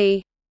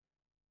city.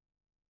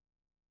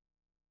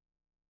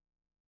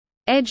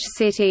 Edge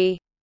city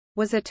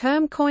was a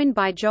term coined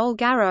by Joel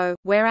Garrow,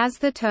 whereas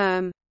the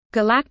term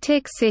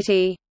galactic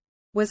city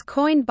was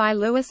coined by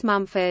Lewis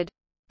Mumford.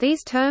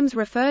 These terms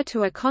refer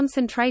to a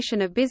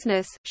concentration of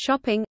business,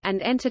 shopping,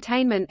 and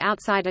entertainment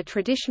outside a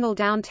traditional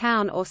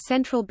downtown or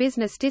central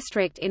business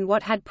district in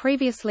what had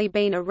previously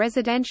been a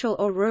residential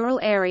or rural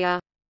area.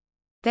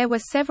 There were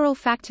several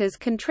factors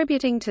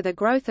contributing to the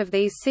growth of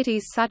these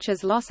cities, such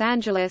as Los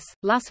Angeles,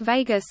 Las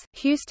Vegas,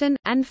 Houston,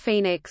 and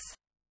Phoenix.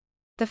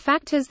 The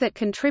factors that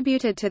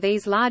contributed to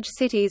these large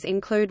cities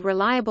include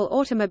reliable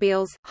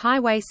automobiles,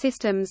 highway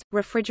systems,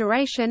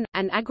 refrigeration,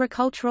 and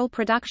agricultural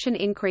production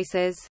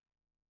increases.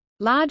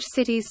 Large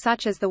cities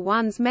such as the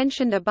ones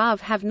mentioned above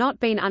have not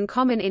been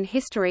uncommon in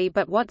history,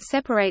 but what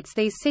separates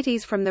these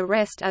cities from the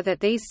rest are that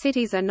these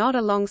cities are not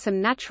along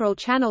some natural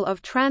channel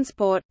of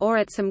transport, or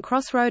at some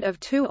crossroad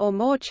of two or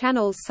more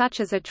channels such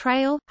as a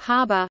trail,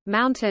 harbor,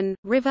 mountain,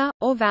 river,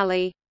 or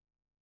valley.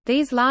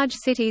 These large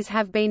cities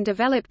have been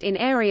developed in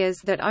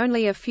areas that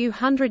only a few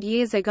hundred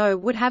years ago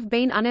would have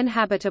been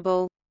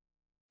uninhabitable.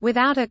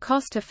 Without a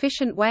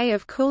cost-efficient way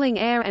of cooling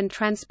air and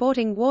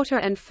transporting water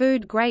and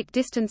food great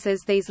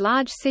distances, these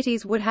large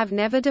cities would have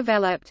never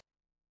developed.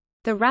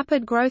 The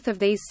rapid growth of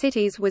these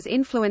cities was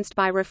influenced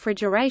by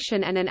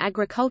refrigeration and an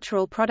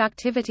agricultural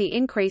productivity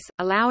increase,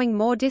 allowing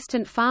more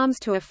distant farms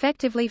to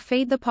effectively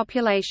feed the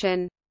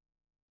population.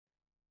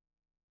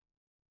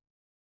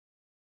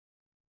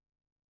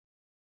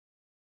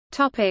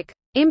 Topic: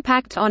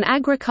 Impact on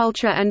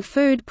agriculture and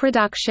food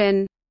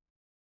production.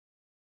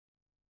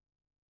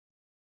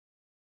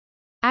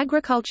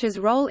 Agriculture's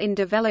role in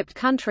developed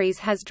countries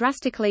has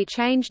drastically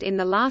changed in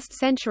the last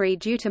century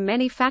due to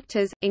many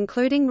factors,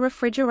 including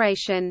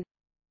refrigeration.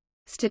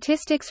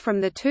 Statistics from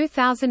the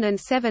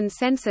 2007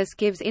 census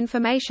gives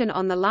information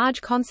on the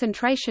large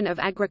concentration of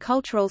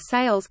agricultural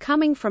sales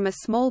coming from a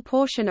small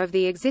portion of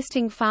the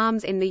existing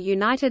farms in the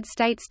United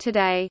States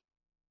today.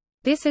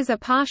 This is a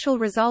partial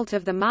result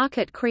of the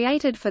market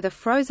created for the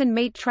frozen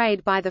meat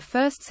trade by the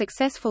first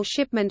successful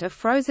shipment of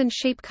frozen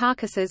sheep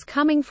carcasses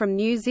coming from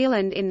New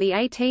Zealand in the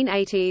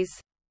 1880s.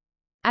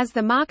 As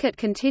the market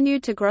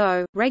continued to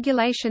grow,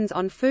 regulations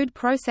on food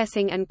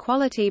processing and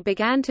quality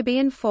began to be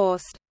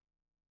enforced.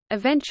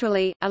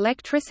 Eventually,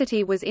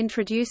 electricity was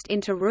introduced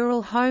into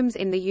rural homes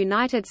in the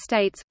United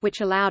States,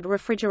 which allowed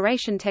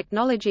refrigeration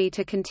technology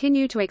to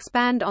continue to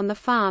expand on the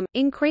farm,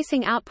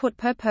 increasing output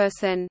per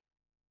person.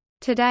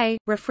 Today,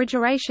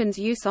 refrigeration's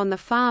use on the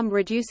farm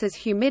reduces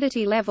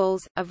humidity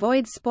levels,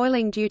 avoids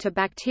spoiling due to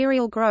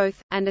bacterial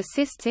growth, and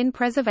assists in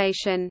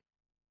preservation.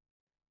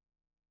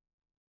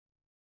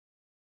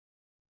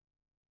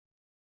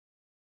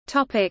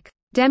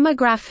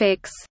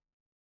 Demographics.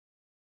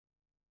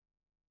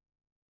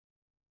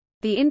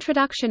 The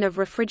introduction of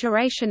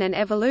refrigeration and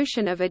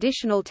evolution of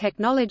additional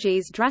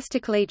technologies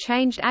drastically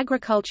changed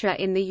agriculture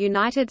in the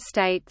United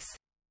States.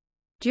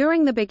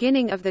 During the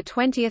beginning of the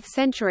 20th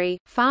century,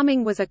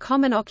 farming was a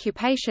common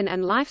occupation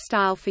and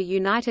lifestyle for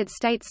United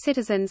States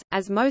citizens,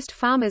 as most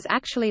farmers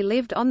actually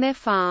lived on their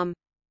farm.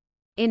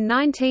 In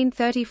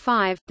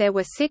 1935, there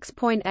were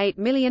 6.8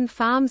 million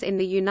farms in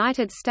the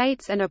United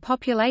States and a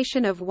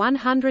population of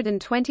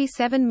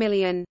 127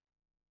 million.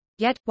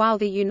 Yet, while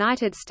the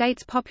United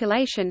States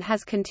population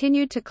has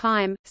continued to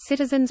climb,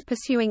 citizens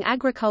pursuing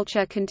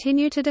agriculture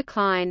continue to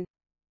decline.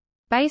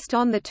 Based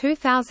on the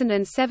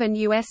 2007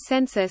 U.S.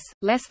 Census,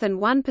 less than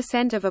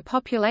 1% of a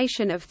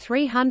population of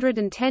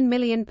 310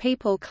 million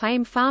people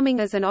claim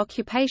farming as an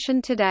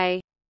occupation today.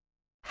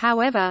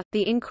 However,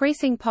 the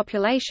increasing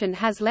population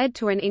has led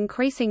to an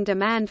increasing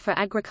demand for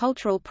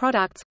agricultural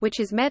products,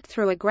 which is met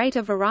through a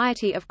greater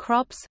variety of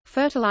crops,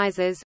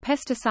 fertilizers,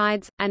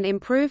 pesticides, and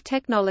improved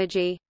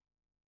technology.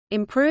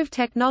 Improved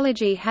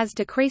technology has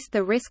decreased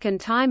the risk and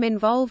time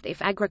involved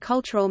if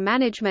agricultural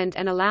management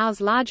and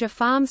allows larger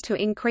farms to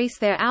increase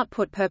their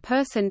output per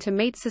person to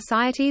meet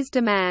society's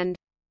demand.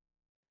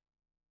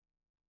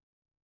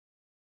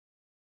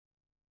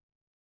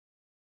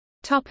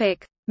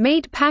 Topic: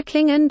 Meat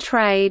packing and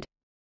trade.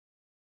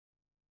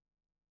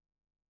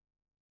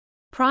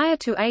 Prior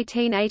to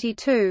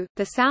 1882,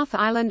 the South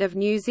Island of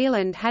New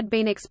Zealand had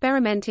been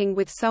experimenting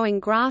with sowing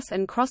grass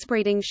and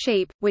crossbreeding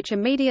sheep, which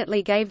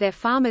immediately gave their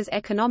farmers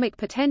economic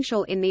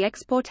potential in the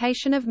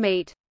exportation of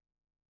meat.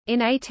 In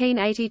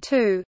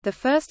 1882, the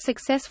first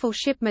successful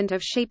shipment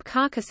of sheep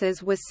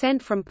carcasses was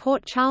sent from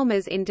Port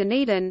Chalmers in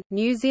Dunedin,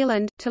 New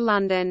Zealand, to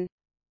London.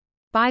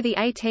 By the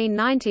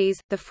 1890s,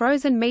 the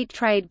frozen meat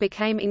trade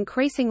became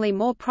increasingly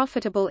more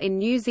profitable in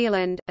New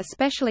Zealand,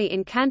 especially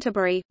in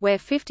Canterbury, where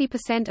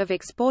 50% of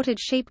exported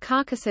sheep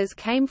carcasses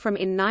came from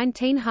in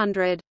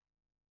 1900.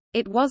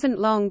 It wasn't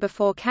long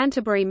before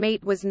Canterbury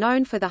meat was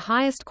known for the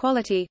highest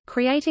quality,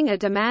 creating a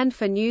demand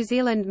for New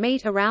Zealand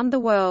meat around the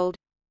world.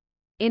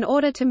 In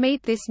order to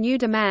meet this new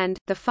demand,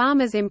 the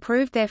farmers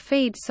improved their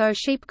feed so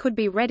sheep could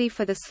be ready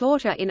for the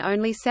slaughter in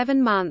only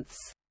 7 months.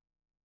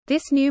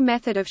 This new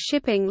method of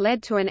shipping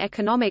led to an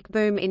economic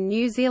boom in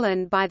New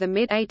Zealand by the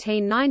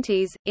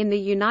mid-1890s. In the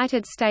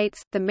United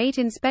States, the Meat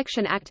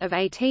Inspection Act of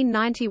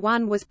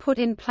 1891 was put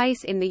in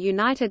place in the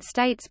United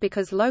States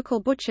because local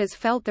butchers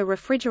felt the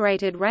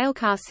refrigerated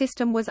railcar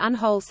system was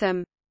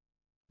unwholesome.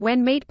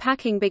 When meat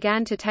packing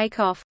began to take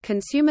off,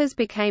 consumers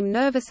became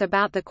nervous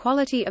about the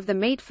quality of the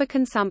meat for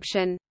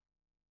consumption.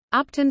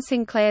 Upton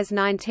Sinclair's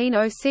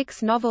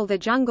 1906 novel The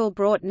Jungle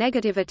brought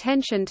negative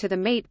attention to the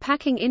meat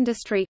packing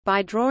industry,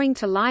 by drawing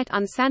to light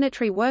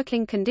unsanitary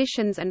working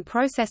conditions and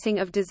processing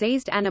of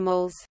diseased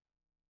animals.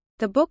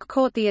 The book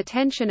caught the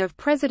attention of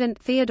President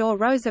Theodore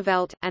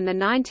Roosevelt, and the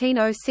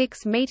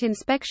 1906 Meat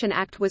Inspection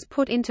Act was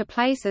put into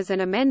place as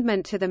an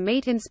amendment to the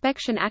Meat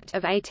Inspection Act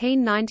of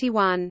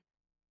 1891.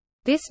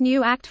 This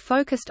new act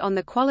focused on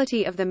the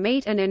quality of the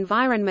meat and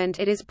environment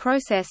it is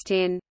processed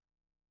in.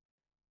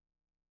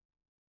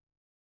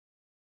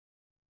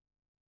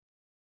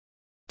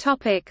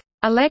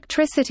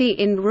 Electricity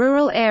in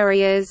rural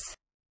areas.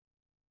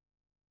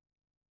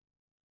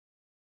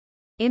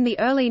 In the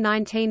early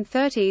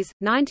 1930s,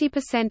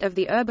 90% of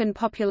the urban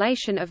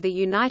population of the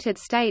United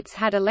States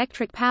had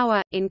electric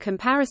power, in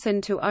comparison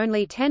to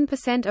only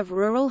 10% of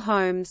rural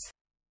homes.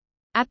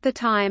 At the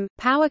time,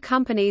 power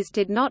companies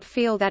did not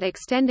feel that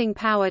extending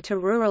power to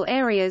rural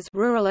areas,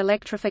 rural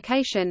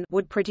electrification,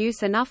 would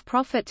produce enough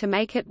profit to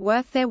make it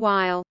worth their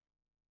while.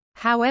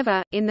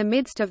 However, in the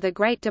midst of the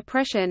Great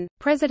Depression,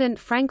 President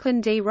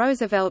Franklin D.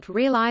 Roosevelt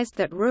realized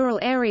that rural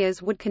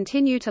areas would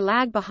continue to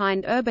lag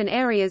behind urban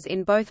areas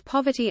in both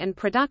poverty and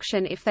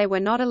production if they were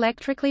not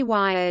electrically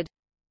wired.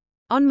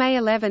 On May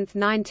 11,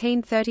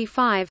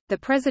 1935, the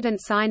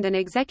President signed an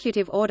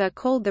executive order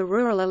called the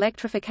Rural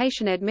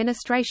Electrification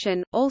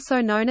Administration,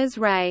 also known as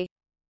REA.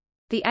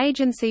 The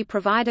agency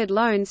provided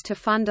loans to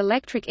fund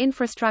electric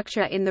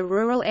infrastructure in the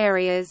rural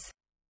areas.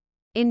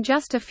 In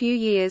just a few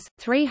years,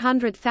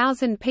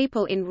 300,000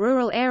 people in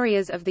rural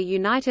areas of the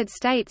United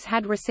States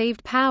had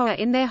received power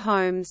in their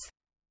homes.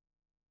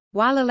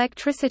 While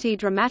electricity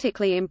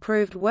dramatically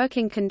improved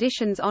working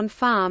conditions on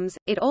farms,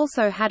 it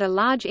also had a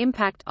large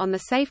impact on the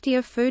safety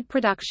of food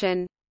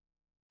production.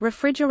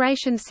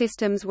 Refrigeration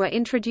systems were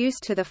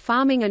introduced to the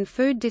farming and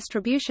food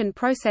distribution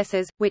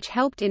processes, which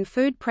helped in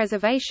food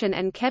preservation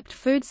and kept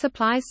food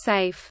supplies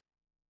safe.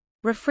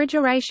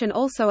 Refrigeration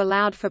also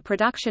allowed for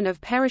production of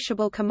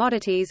perishable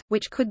commodities,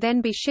 which could then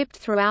be shipped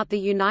throughout the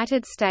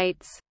United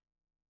States.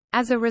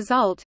 As a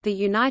result, the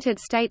United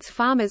States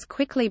farmers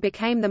quickly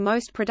became the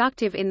most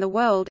productive in the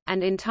world,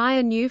 and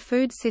entire new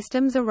food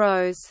systems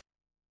arose.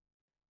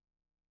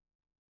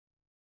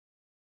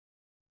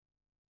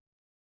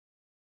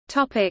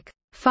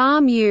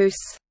 Farm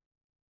use.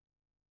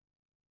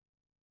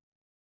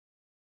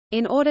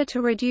 In order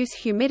to reduce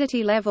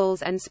humidity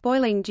levels and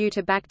spoiling due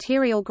to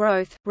bacterial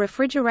growth,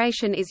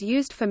 refrigeration is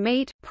used for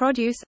meat,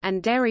 produce,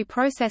 and dairy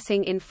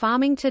processing in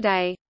farming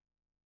today.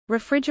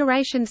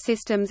 Refrigeration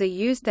systems are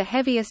used the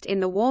heaviest in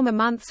the warmer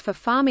months for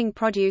farming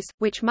produce,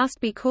 which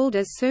must be cooled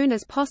as soon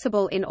as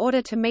possible in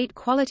order to meet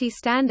quality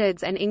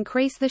standards and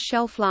increase the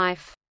shelf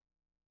life.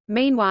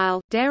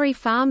 Meanwhile, dairy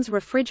farms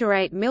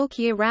refrigerate milk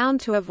year-round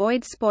to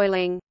avoid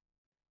spoiling.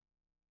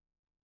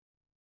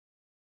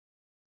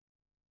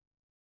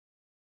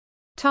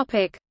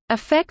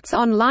 Effects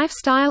on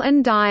lifestyle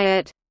and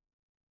diet.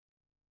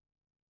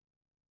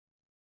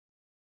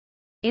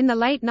 In the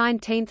late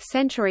 19th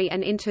century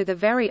and into the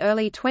very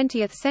early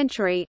 20th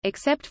century,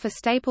 except for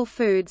staple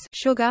foods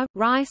sugar,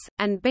 rice,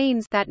 and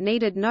beans that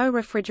needed no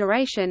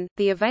refrigeration,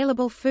 the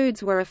available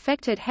foods were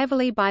affected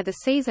heavily by the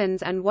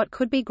seasons and what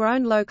could be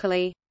grown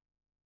locally.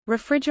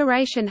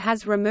 Refrigeration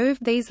has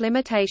removed these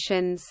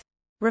limitations.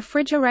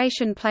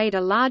 Refrigeration played a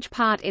large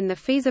part in the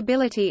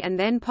feasibility and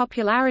then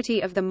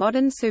popularity of the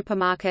modern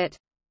supermarket.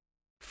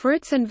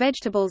 Fruits and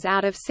vegetables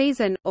out of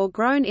season, or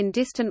grown in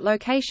distant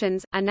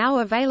locations, are now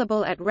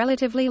available at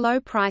relatively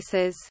low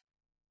prices.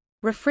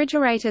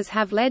 Refrigerators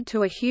have led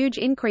to a huge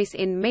increase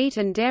in meat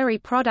and dairy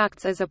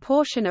products as a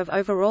portion of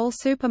overall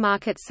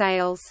supermarket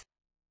sales.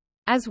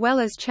 As well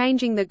as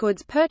changing the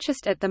goods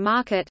purchased at the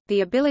market,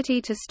 the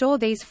ability to store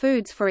these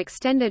foods for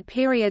extended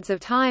periods of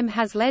time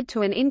has led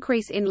to an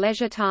increase in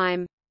leisure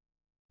time.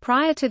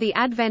 Prior to the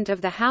advent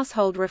of the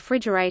household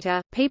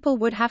refrigerator, people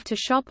would have to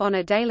shop on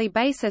a daily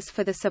basis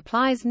for the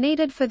supplies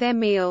needed for their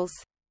meals.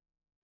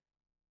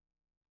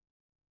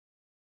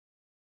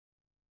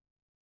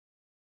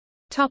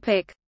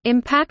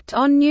 Impact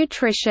on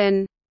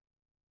nutrition.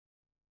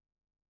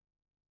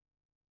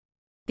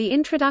 The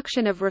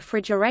introduction of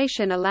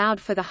refrigeration allowed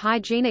for the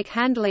hygienic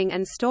handling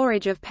and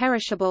storage of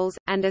perishables,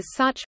 and as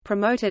such,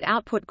 promoted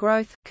output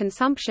growth,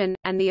 consumption,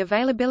 and the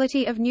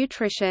availability of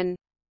nutrition.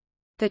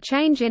 The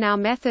change in our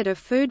method of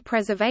food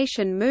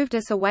preservation moved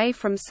us away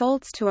from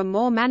salts to a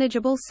more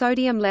manageable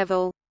sodium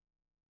level.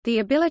 The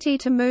ability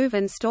to move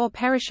and store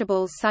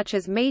perishables such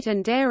as meat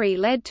and dairy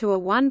led to a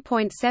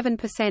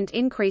 1.7%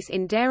 increase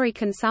in dairy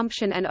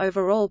consumption and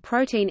overall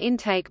protein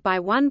intake by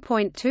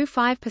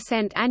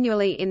 1.25%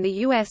 annually in the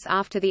U.S.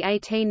 after the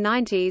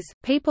 1890s.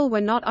 People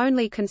were not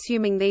only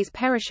consuming these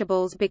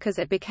perishables because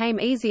it became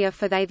easier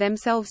for they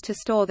themselves to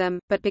store them,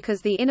 but because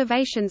the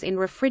innovations in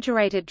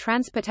refrigerated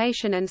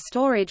transportation and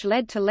storage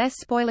led to less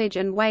spoilage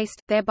and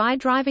waste, thereby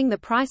driving the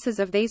prices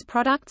of these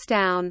products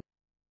down.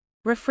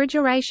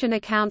 Refrigeration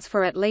accounts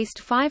for at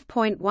least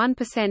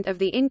 5.1% of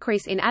the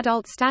increase in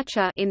adult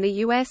stature in the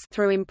U.S.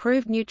 through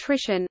improved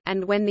nutrition,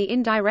 and when the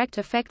indirect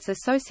effects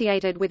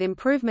associated with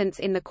improvements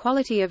in the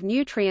quality of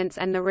nutrients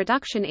and the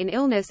reduction in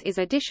illness is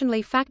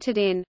additionally factored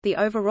in, the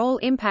overall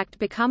impact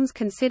becomes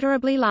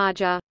considerably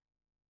larger.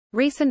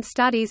 Recent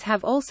studies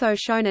have also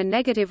shown a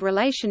negative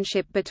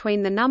relationship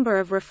between the number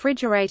of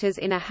refrigerators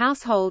in a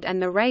household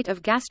and the rate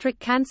of gastric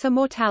cancer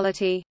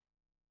mortality.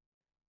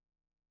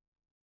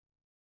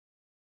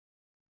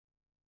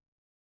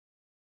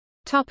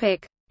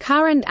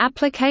 Current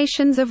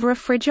applications of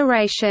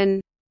refrigeration.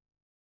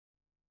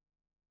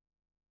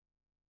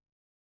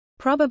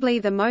 Probably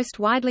the most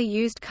widely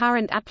used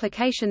current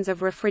applications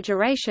of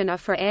refrigeration are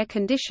for air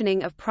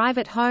conditioning of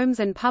private homes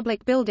and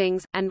public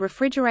buildings, and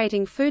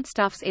refrigerating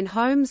foodstuffs in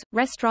homes,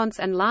 restaurants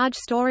and large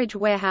storage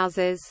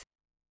warehouses.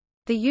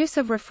 The use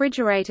of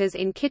refrigerators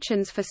in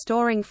kitchens for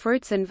storing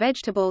fruits and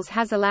vegetables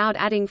has allowed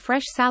adding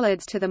fresh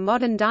salads to the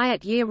modern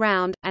diet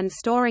year-round, and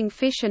storing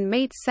fish and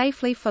meat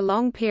safely for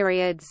long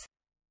periods.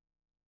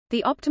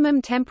 The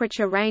optimum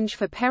temperature range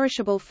for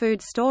perishable food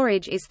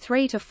storage is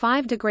 3 to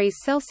 5 degrees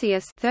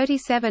Celsius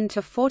 (37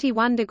 to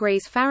 41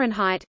 degrees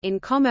Fahrenheit). In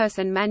commerce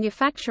and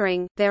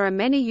manufacturing, there are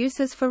many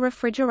uses for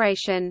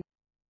refrigeration.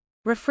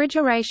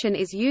 Refrigeration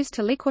is used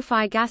to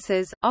liquefy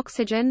gases,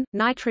 oxygen,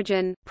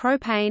 nitrogen,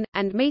 propane,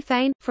 and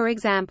methane, for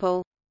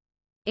example.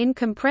 In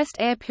compressed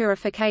air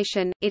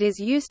purification, it is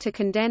used to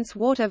condense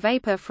water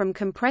vapor from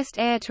compressed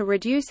air to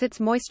reduce its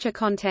moisture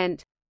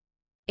content.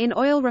 In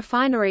oil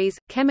refineries,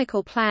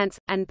 chemical plants,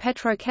 and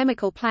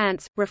petrochemical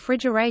plants,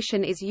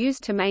 refrigeration is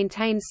used to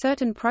maintain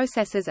certain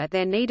processes at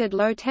their needed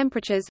low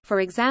temperatures, for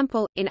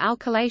example, in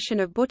alkylation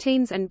of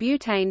butenes and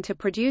butane to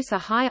produce a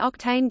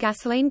high-octane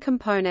gasoline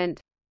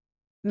component.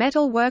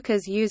 Metal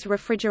workers use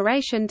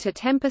refrigeration to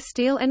temper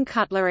steel and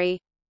cutlery.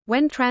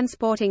 When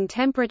transporting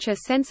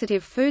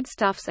temperature-sensitive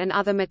foodstuffs and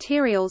other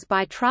materials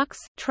by trucks,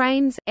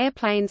 trains,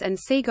 airplanes and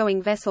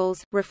seagoing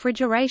vessels,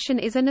 refrigeration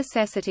is a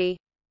necessity.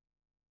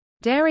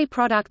 Dairy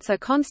products are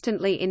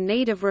constantly in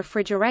need of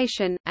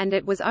refrigeration, and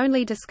it was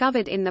only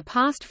discovered in the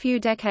past few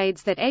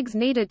decades that eggs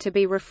needed to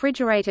be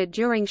refrigerated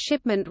during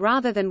shipment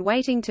rather than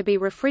waiting to be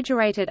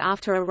refrigerated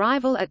after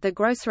arrival at the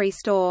grocery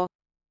store.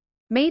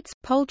 Meats,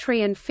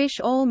 poultry and fish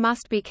all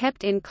must be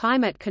kept in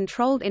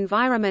climate-controlled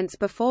environments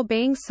before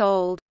being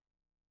sold.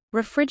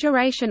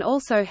 Refrigeration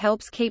also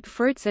helps keep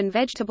fruits and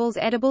vegetables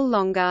edible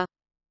longer.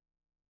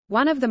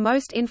 One of the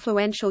most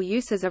influential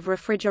uses of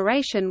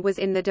refrigeration was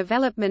in the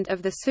development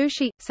of the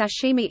sushi,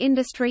 sashimi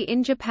industry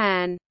in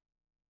Japan.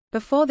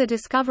 Before the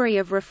discovery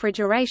of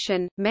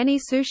refrigeration, many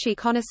sushi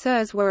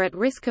connoisseurs were at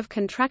risk of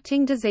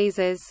contracting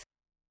diseases.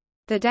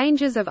 The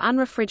dangers of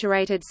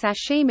unrefrigerated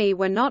sashimi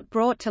were not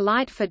brought to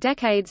light for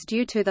decades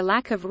due to the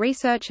lack of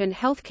research and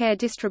healthcare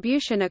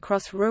distribution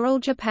across rural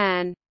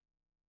Japan.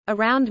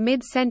 Around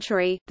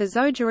mid-century, the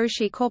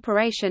Zojirushi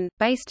Corporation,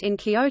 based in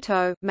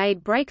Kyoto,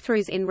 made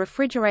breakthroughs in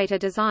refrigerator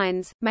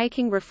designs,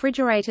 making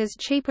refrigerators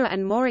cheaper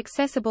and more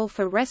accessible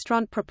for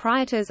restaurant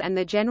proprietors and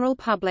the general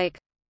public.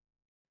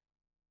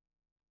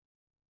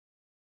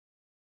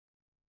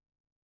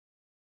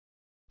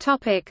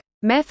 Topic: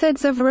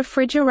 Methods of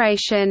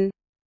refrigeration.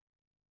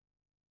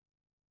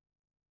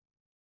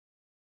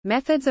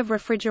 Methods of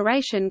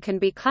refrigeration can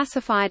be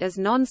classified as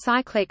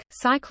non-cyclic,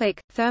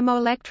 cyclic,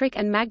 thermoelectric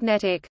and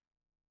magnetic.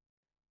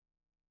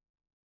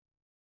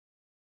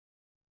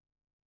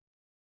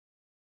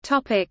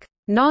 Topic: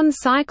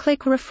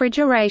 Non-cyclic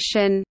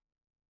refrigeration.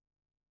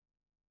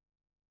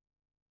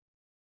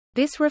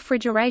 This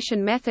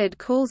refrigeration method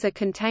cools a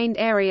contained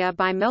area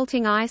by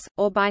melting ice,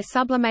 or by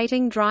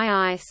sublimating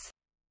dry ice.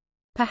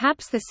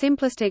 Perhaps the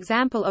simplest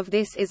example of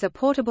this is a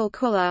portable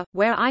cooler,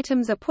 where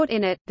items are put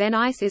in it, then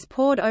ice is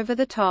poured over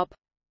the top.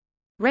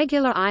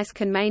 Regular ice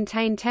can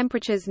maintain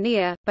temperatures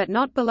near, but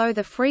not below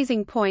the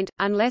freezing point,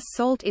 unless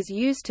salt is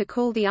used to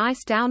cool the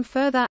ice down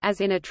further,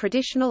 as in a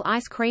traditional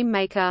ice cream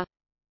maker.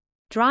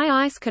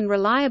 Dry ice can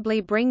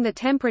reliably bring the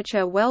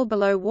temperature well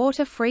below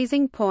water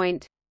freezing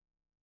point.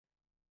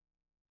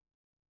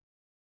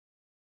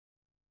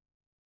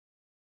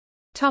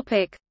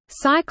 Topic: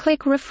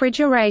 Cyclic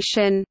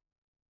refrigeration.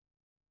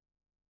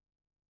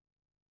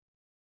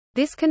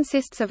 This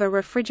consists of a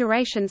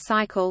refrigeration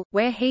cycle,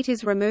 where heat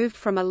is removed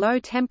from a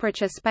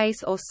low-temperature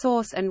space or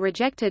source and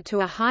rejected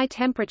to a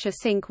high-temperature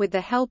sink with the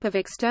help of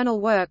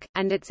external work,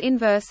 and its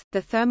inverse,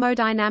 the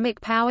thermodynamic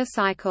power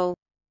cycle.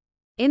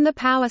 In the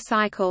power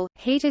cycle,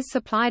 heat is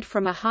supplied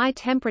from a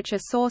high-temperature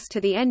source to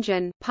the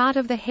engine, part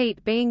of the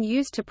heat being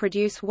used to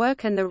produce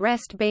work and the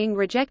rest being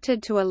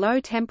rejected to a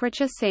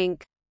low-temperature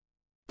sink.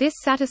 This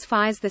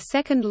satisfies the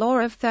second law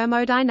of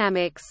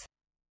thermodynamics.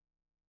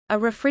 A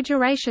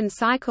refrigeration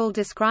cycle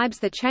describes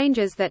the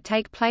changes that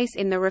take place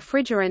in the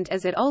refrigerant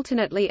as it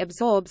alternately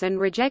absorbs and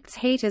rejects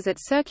heat as it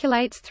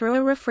circulates through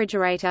a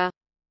refrigerator.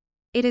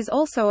 It is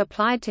also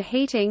applied to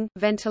heating,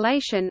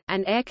 ventilation,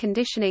 and air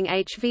conditioning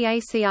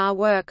HVACR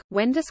work,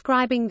 when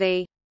describing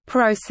the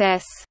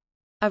process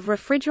of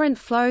refrigerant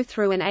flow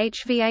through an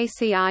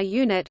HVACR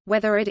unit,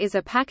 whether it is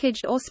a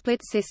packaged or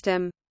split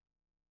system.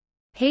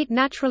 Heat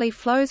naturally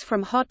flows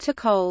from hot to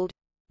cold.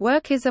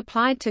 Work is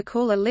applied to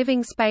cool a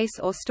living space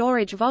or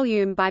storage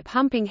volume by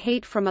pumping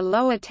heat from a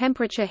lower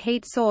temperature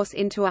heat source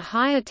into a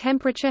higher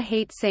temperature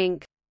heat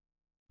sink.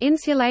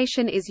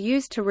 Insulation is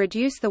used to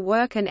reduce the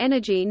work and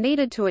energy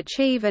needed to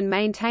achieve and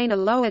maintain a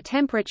lower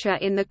temperature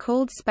in the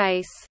cooled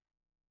space.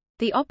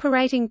 The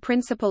operating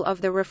principle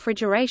of the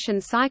refrigeration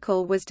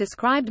cycle was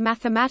described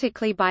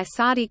mathematically by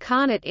Sadi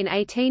Carnot in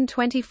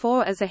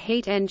 1824 as a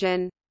heat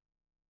engine.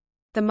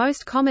 The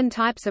most common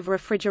types of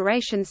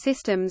refrigeration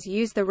systems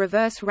use the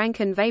reverse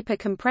Rankine vapor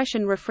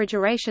compression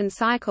refrigeration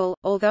cycle,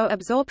 although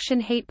absorption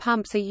heat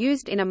pumps are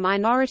used in a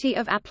minority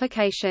of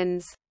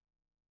applications.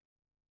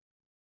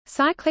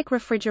 Cyclic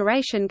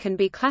refrigeration can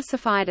be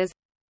classified as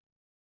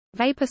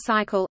vapor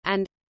cycle,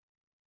 and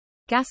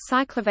gas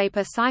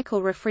cyclovapor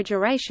cycle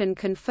refrigeration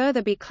can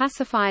further be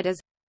classified as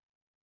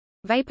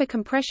vapor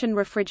compression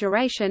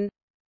refrigeration,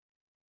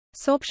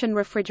 sorption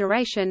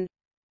refrigeration,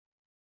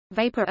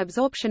 vapor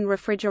absorption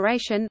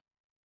refrigeration,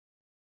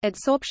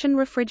 adsorption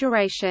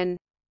refrigeration.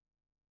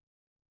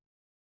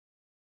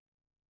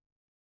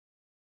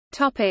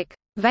 Topic: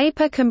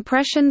 Vapor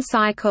compression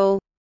cycle.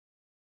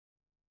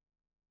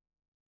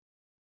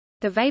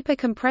 The vapor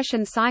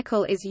compression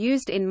cycle is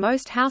used in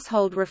most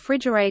household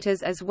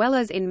refrigerators as well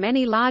as in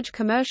many large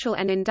commercial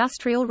and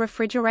industrial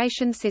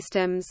refrigeration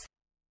systems.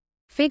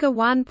 Figure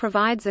 1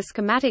 provides a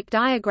schematic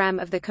diagram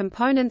of the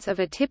components of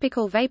a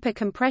typical vapor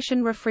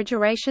compression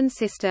refrigeration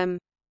system.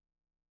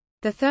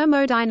 The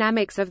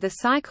thermodynamics of the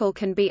cycle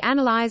can be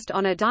analyzed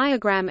on a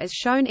diagram as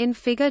shown in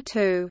Figure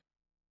 2.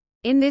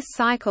 In this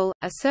cycle,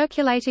 a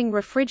circulating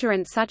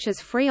refrigerant such as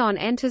Freon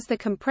enters the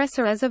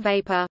compressor as a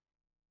vapor.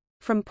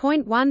 From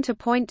point 1 to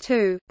point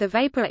 2, the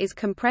vapor is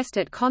compressed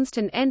at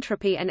constant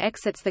entropy and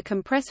exits the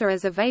compressor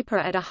as a vapor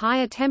at a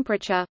higher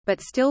temperature,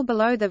 but still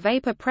below the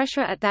vapor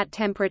pressure at that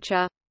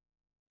temperature.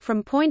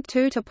 From point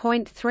 2 to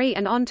point 3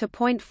 and on to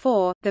point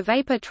 4, the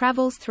vapor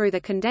travels through the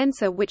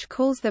condenser which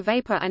cools the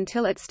vapor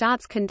until it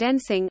starts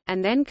condensing,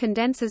 and then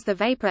condenses the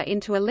vapor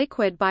into a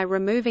liquid by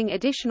removing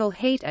additional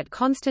heat at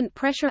constant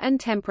pressure and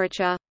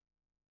temperature.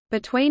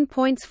 Between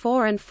points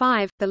 4 and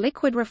 5, the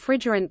liquid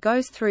refrigerant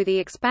goes through the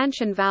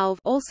expansion valve,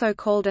 also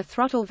called a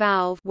throttle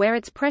valve, where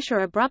its pressure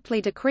abruptly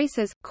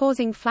decreases,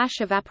 causing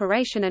flash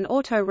evaporation and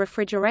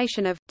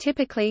auto-refrigeration of,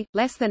 typically,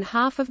 less than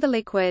half of the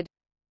liquid.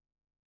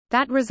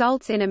 That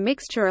results in a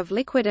mixture of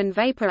liquid and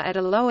vapor at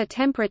a lower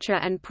temperature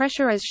and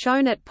pressure as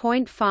shown at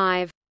point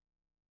 5.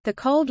 The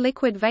cold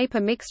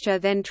liquid-vapor mixture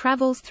then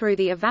travels through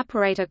the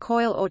evaporator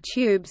coil or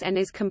tubes and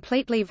is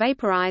completely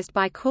vaporized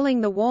by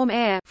cooling the warm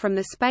air from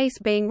the space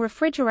being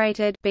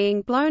refrigerated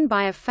being blown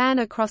by a fan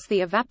across the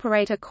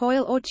evaporator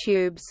coil or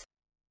tubes.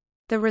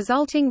 The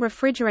resulting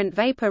refrigerant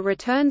vapor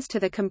returns to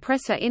the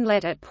compressor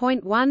inlet at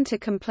point 1 to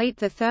complete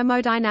the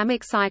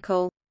thermodynamic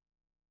cycle.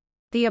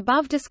 The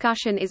above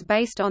discussion is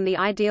based on the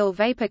ideal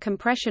vapor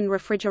compression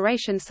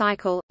refrigeration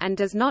cycle, and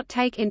does not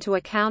take into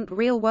account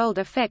real-world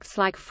effects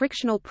like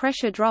frictional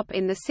pressure drop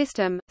in the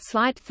system,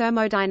 slight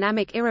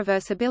thermodynamic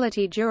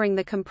irreversibility during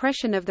the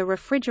compression of the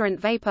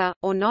refrigerant vapor,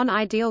 or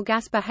non-ideal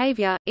gas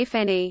behavior, if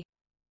any.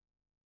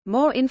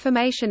 More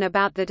information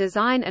about the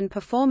design and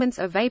performance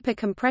of vapor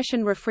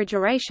compression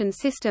refrigeration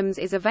systems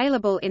is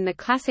available in the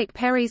classic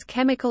Perry's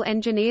Chemical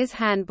Engineer's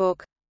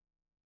Handbook.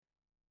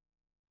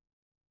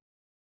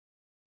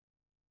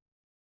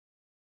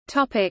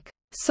 Topic: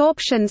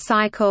 Sorption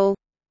cycle.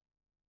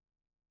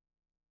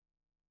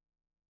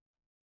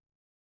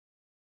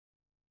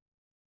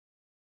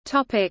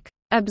 Topic: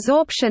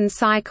 Absorption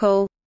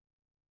cycle.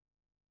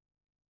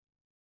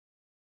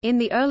 In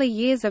the early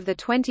years of the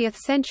 20th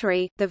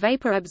century, the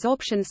vapor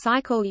absorption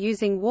cycle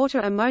using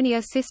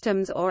water-ammonia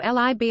systems or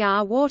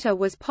LIBR water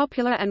was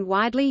popular and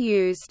widely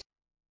used.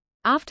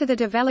 After the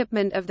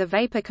development of the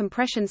vapor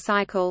compression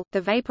cycle, the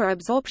vapor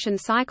absorption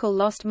cycle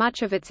lost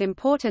much of its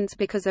importance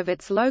because of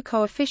its low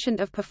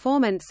coefficient of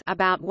performance,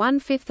 about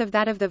 1/5 of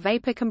that of the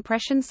vapor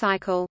compression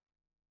cycle.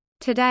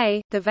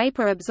 Today, the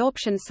vapor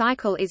absorption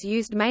cycle is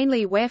used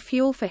mainly where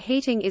fuel for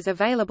heating is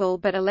available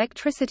but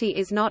electricity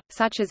is not,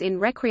 such as in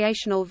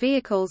recreational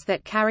vehicles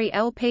that carry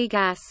LP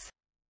gas.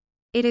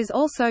 It is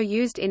also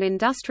used in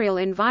industrial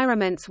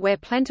environments where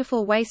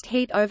plentiful waste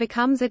heat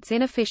overcomes its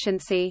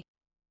inefficiency.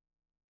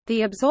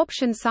 The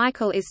absorption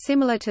cycle is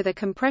similar to the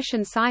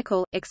compression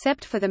cycle,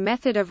 except for the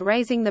method of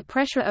raising the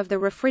pressure of the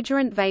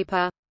refrigerant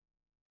vapor.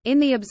 In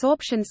the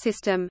absorption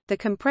system, the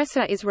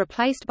compressor is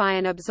replaced by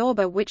an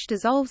absorber which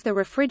dissolves the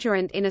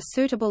refrigerant in a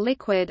suitable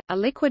liquid, a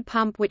liquid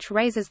pump which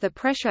raises the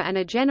pressure and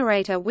a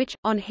generator which,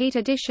 on heat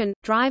addition,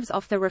 drives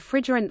off the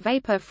refrigerant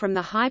vapor from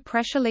the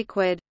high-pressure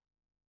liquid.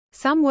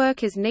 Some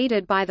work is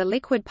needed by the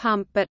liquid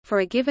pump but,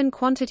 for a given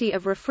quantity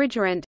of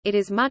refrigerant, it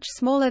is much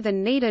smaller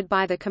than needed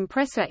by the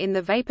compressor in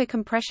the vapor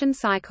compression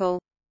cycle.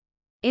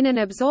 In an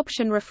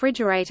absorption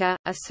refrigerator,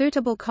 a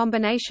suitable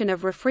combination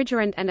of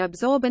refrigerant and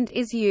absorbent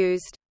is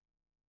used.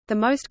 The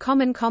most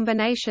common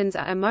combinations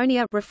are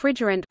ammonia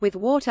refrigerant with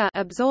water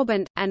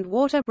absorbent, and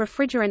water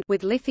refrigerant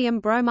with lithium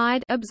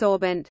bromide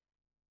absorbent.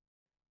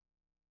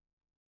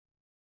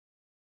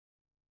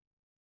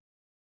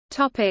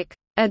 Topic: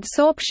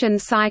 Adsorption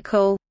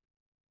cycle.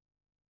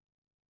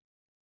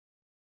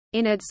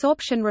 In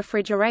adsorption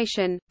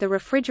refrigeration, the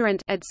refrigerant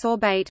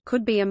adsorbate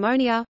could be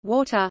ammonia,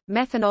 water,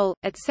 methanol,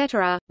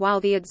 etc., while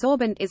the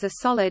adsorbent is a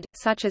solid,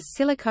 such as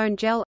silicone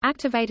gel,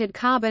 activated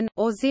carbon,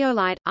 or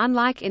zeolite,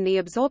 unlike in the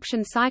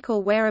absorption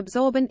cycle where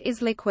absorbent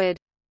is liquid.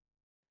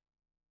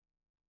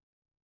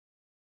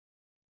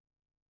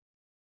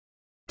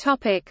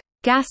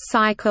 Gas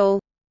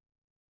cycle.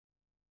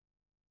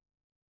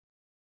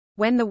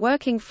 When the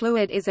working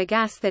fluid is a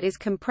gas that is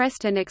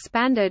compressed and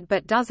expanded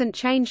but doesn't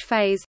change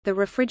phase, the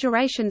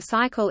refrigeration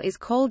cycle is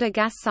called a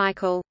gas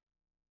cycle.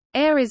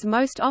 Air is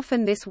most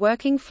often this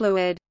working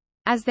fluid.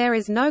 As there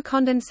is no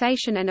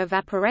condensation and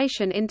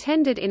evaporation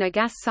intended in a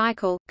gas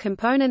cycle,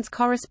 components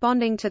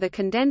corresponding to the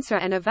condenser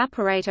and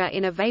evaporator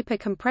in a vapor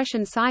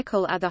compression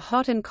cycle are the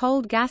hot and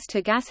cold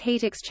gas-to-gas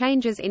heat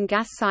exchangers in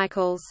gas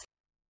cycles.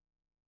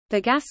 The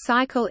gas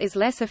cycle is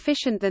less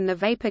efficient than the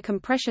vapor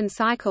compression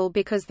cycle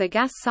because the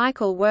gas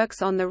cycle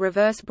works on the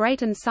reverse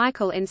Brayton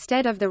cycle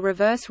instead of the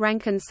reverse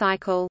Rankine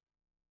cycle.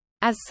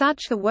 As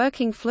such, the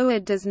working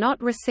fluid does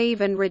not receive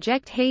and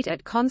reject heat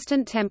at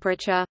constant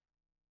temperature.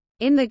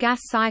 In the gas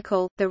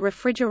cycle, the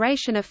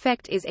refrigeration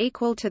effect is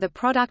equal to the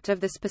product of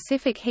the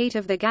specific heat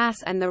of the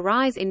gas and the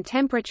rise in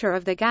temperature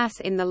of the gas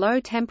in the low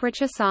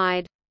temperature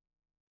side.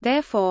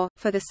 Therefore,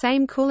 for the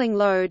same cooling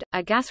load,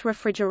 a gas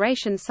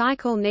refrigeration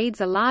cycle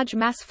needs a large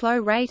mass flow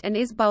rate and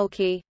is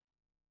bulky.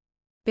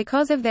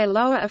 Because of their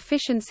lower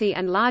efficiency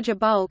and larger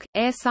bulk,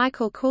 air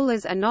cycle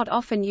coolers are not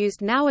often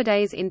used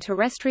nowadays in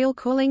terrestrial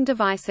cooling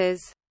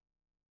devices.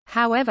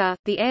 However,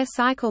 the air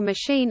cycle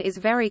machine is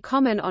very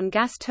common on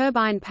gas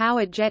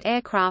turbine-powered jet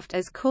aircraft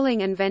as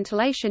cooling and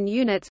ventilation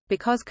units,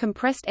 because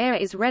compressed air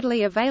is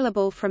readily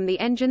available from the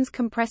engine's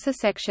compressor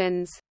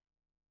sections.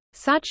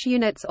 Such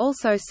units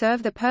also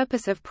serve the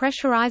purpose of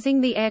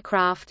pressurizing the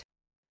aircraft.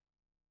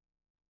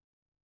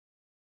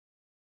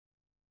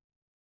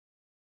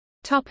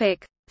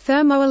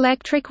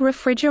 Thermoelectric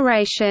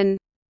refrigeration.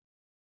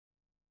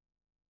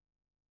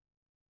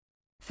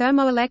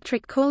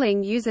 Thermoelectric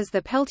cooling uses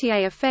the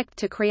Peltier effect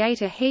to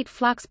create a heat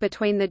flux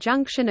between the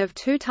junction of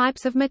two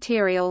types of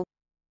material.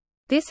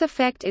 This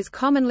effect is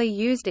commonly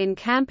used in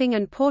camping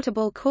and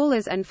portable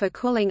coolers and for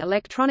cooling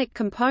electronic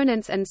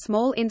components and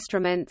small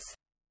instruments.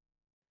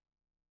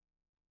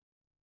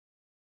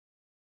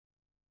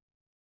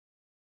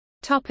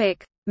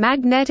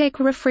 Magnetic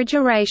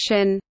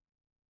refrigeration.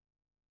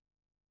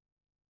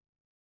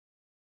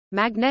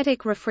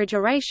 Magnetic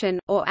refrigeration,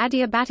 or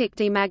adiabatic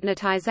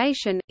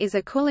demagnetization, is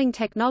a cooling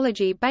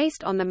technology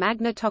based on the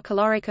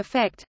magnetocaloric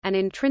effect, an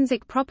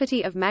intrinsic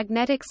property of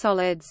magnetic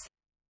solids.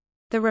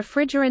 The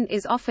refrigerant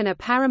is often a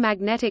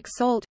paramagnetic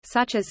salt,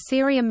 such as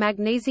cerium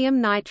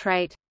magnesium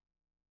nitrate.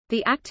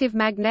 The active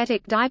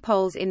magnetic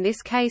dipoles in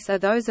this case are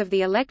those of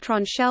the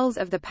electron shells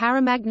of the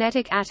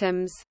paramagnetic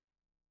atoms.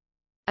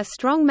 A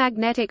strong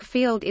magnetic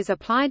field is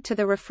applied to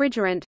the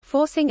refrigerant,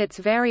 forcing its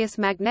various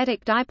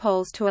magnetic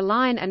dipoles to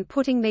align and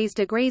putting these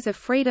degrees of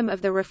freedom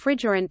of the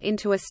refrigerant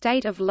into a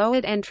state of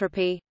lowered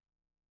entropy.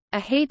 A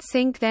heat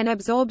sink then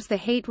absorbs the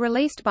heat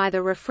released by the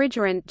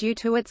refrigerant due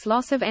to its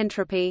loss of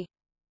entropy.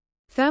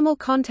 Thermal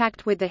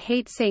contact with the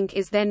heat sink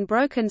is then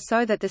broken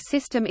so that the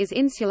system is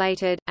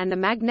insulated, and the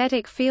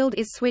magnetic field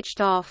is switched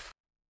off.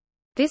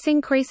 This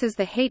increases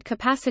the heat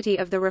capacity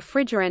of the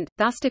refrigerant,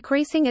 thus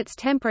decreasing its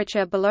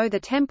temperature below the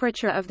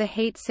temperature of the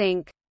heat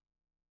sink.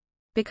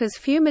 Because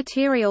few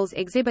materials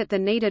exhibit the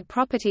needed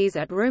properties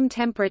at room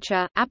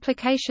temperature,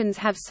 applications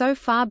have so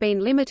far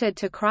been limited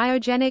to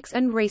cryogenics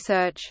and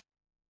research.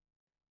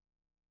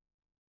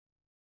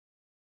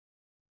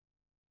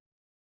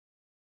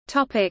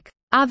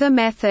 Other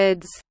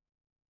methods.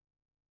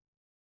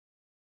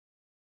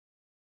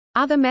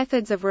 Other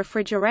methods of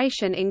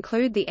refrigeration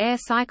include the air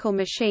cycle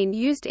machine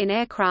used in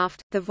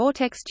aircraft, the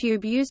vortex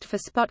tube used for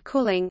spot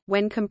cooling,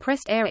 when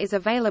compressed air is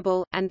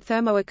available, and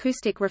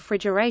thermoacoustic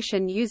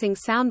refrigeration using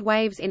sound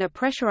waves in a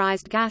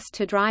pressurized gas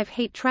to drive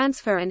heat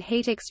transfer and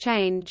heat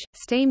exchange.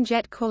 Steam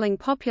jet cooling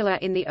popular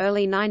in the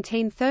early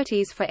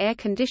 1930s for air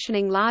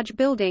conditioning large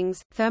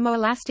buildings,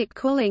 thermoelastic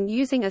cooling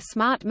using a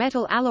smart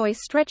metal alloy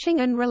stretching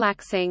and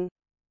relaxing.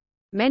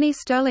 Many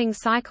Stirling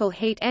cycle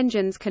heat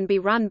engines can be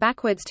run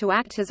backwards to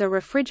act as a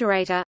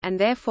refrigerator, and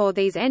therefore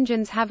these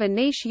engines have a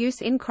niche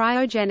use in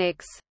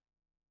cryogenics.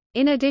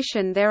 In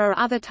addition, there are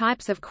other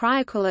types of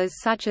cryocoolers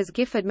such as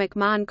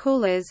Gifford-McMahon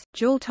coolers,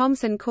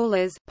 Joule-Thomson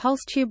coolers, pulse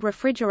tube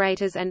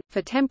refrigerators and,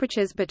 for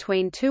temperatures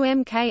between 2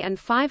 mK and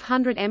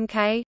 500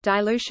 mK,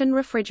 dilution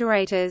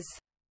refrigerators.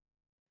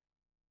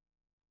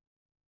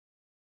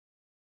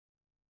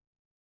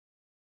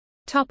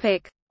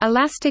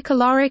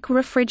 Elastocaloric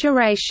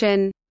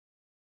refrigeration.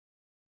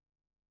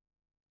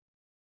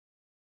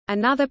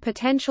 Another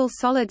potential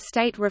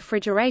solid-state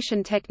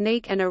refrigeration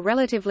technique and a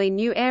relatively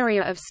new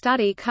area of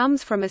study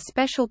comes from a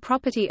special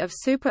property of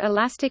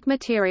super-elastic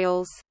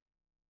materials.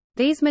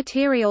 These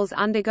materials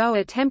undergo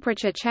a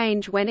temperature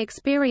change when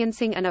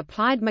experiencing an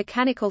applied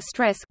mechanical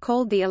stress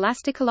called the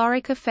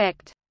elastocaloric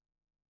effect.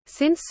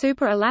 Since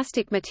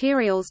superelastic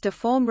materials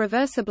deform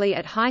reversibly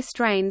at high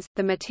strains,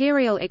 the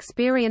material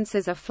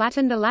experiences a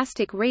flattened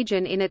elastic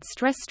region in its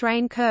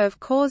stress-strain curve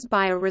caused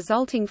by a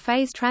resulting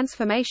phase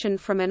transformation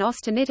from an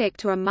austenitic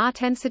to a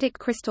martensitic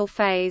crystal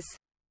phase.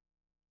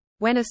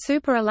 When a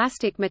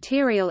superelastic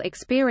material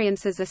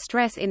experiences a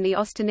stress in the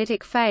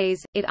austenitic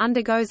phase, it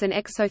undergoes an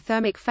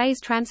exothermic phase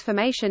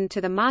transformation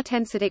to the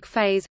martensitic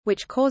phase,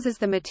 which causes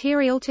the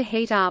material to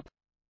heat up.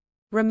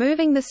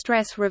 Removing the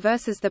stress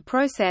reverses the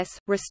process,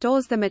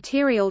 restores the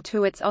material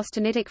to its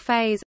austenitic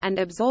phase, and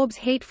absorbs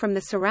heat from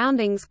the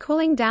surroundings,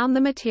 cooling down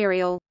the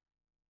material.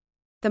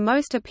 The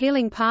most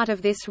appealing part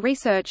of this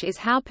research is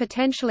how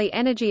potentially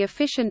energy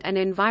efficient and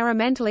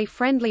environmentally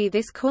friendly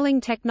this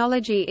cooling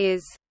technology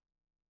is.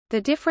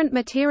 The different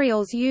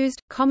materials used,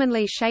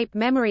 commonly shaped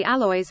memory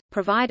alloys,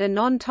 provide a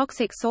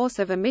non-toxic source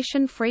of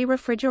emission-free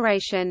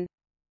refrigeration.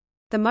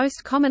 The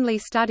most commonly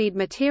studied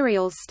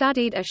materials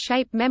studied are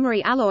shape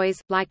memory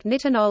alloys, like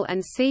nitinol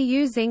and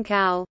Cu zinc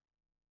al.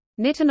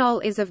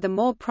 Nitinol is of the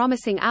more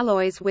promising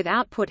alloys with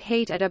output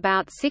heat at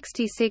about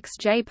 66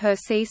 J per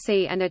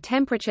cc and a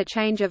temperature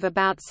change of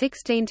about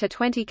 16 to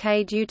 20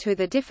 K. Due to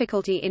the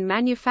difficulty in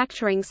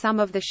manufacturing some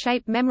of the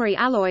shape memory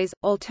alloys,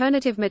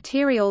 alternative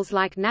materials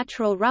like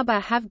natural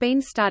rubber have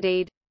been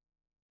studied.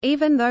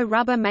 Even though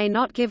rubber may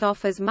not give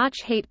off as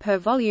much heat per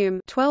volume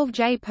 12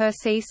 J per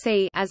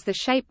cc as the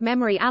shape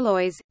memory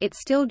alloys, it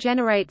still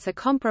generates a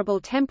comparable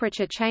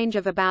temperature change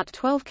of about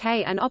 12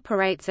 K and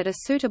operates at a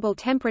suitable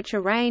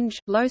temperature range,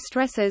 low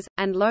stresses,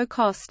 and low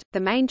cost.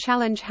 The main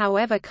challenge,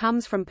 however,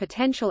 comes from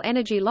potential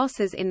energy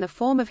losses in the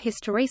form of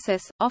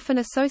hysteresis, often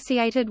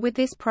associated with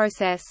this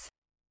process.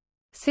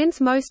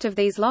 Since most of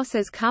these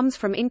losses comes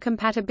from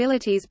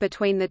incompatibilities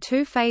between the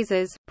two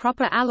phases,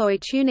 proper alloy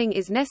tuning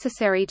is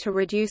necessary to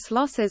reduce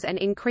losses and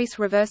increase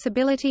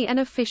reversibility and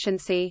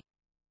efficiency.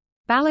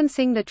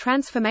 Balancing the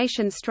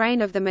transformation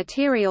strain of the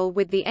material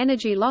with the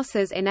energy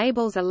losses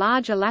enables a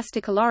large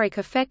elastocaloric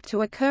effect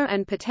to occur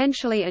and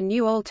potentially a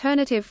new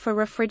alternative for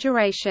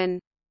refrigeration.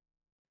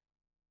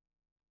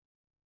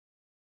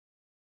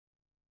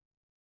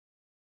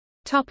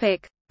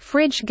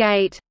 Fridge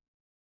gate.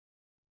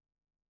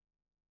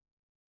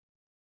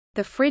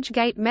 The fridge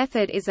gate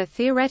method is a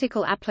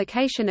theoretical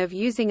application of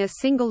using a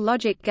single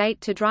logic gate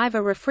to drive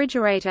a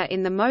refrigerator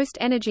in the most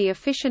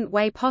energy-efficient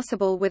way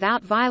possible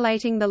without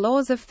violating the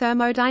laws of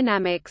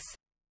thermodynamics.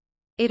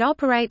 It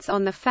operates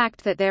on the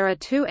fact that there are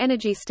two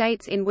energy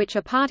states in which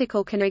a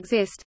particle can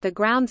exist, the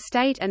ground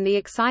state and the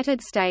excited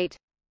state.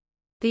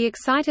 The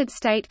excited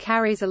state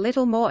carries a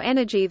little more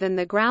energy than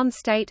the ground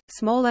state,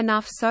 small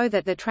enough so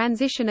that the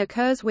transition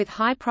occurs with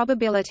high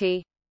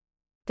probability.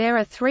 There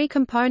are three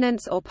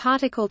components or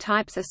particle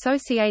types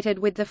associated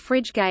with the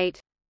fridge gate.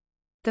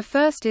 The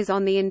first is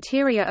on the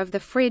interior of the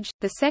fridge,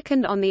 the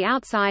second on the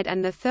outside,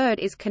 and the third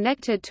is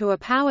connected to a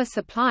power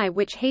supply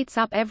which heats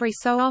up every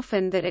so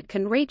often that it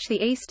can reach the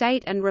E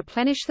state and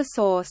replenish the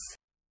source.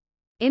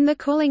 In the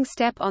cooling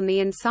step on the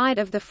inside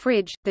of the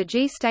fridge, the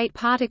G state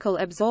particle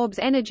absorbs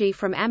energy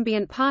from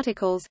ambient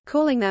particles,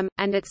 cooling them,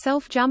 and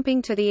itself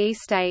jumping to the E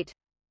state.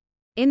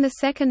 In the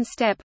second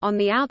step, on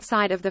the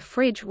outside of the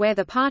fridge where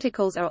the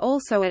particles are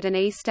also at an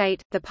E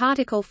state, the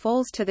particle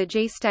falls to the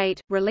G state,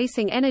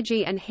 releasing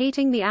energy and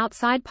heating the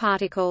outside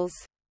particles.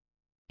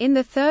 In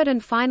the third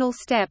and final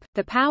step,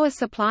 the power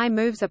supply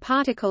moves a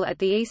particle at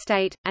the E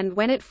state, and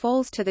when it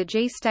falls to the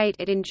G state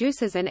it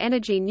induces an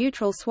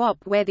energy-neutral swap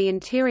where the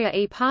interior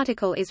E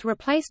particle is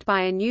replaced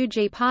by a new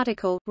G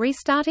particle,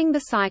 restarting the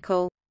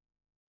cycle.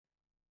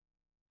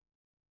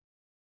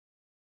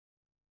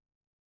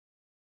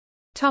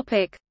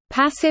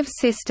 Passive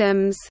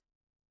systems.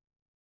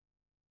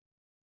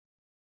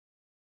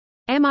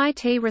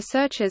 MIT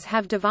researchers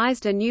have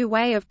devised a new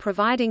way of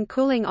providing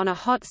cooling on a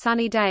hot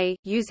sunny day,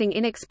 using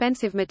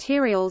inexpensive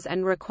materials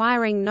and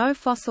requiring no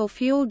fossil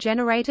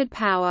fuel-generated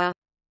power.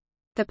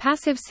 The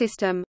passive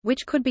system,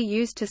 which could be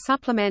used to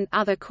supplement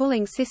other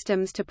cooling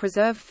systems to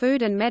preserve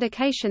food and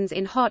medications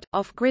in hot,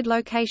 off-grid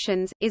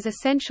locations, is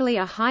essentially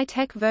a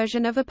high-tech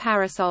version of a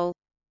parasol.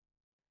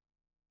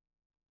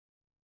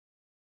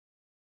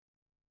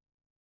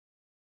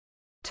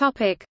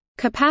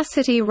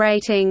 Capacity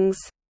ratings.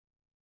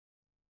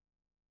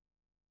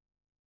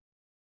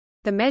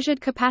 The measured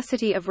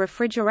capacity of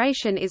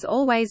refrigeration is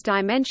always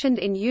dimensioned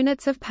in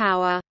units of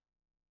power.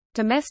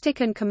 Domestic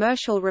and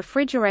commercial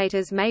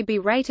refrigerators may be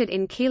rated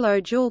in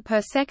kJ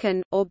per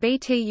second, or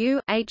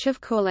BTU, h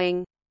of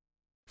cooling.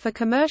 For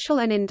commercial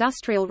and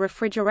industrial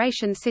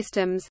refrigeration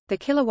systems, the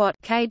kilowatt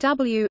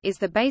kW is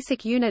the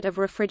basic unit of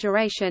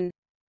refrigeration.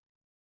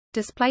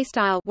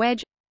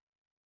 _wedge.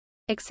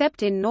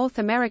 Except in North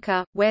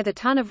America, where the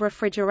ton of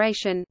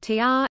refrigeration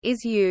 (TR)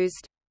 is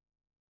used.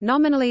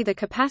 Nominally the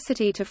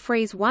capacity to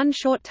freeze 1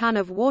 short ton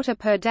of water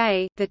per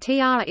day, the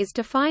TR is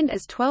defined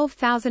as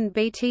 12,000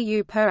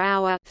 BTU per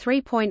hour,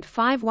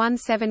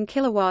 3.517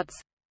 kilowatts.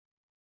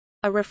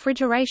 A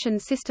refrigeration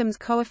system's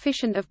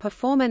coefficient of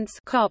performance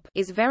 (COP)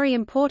 is very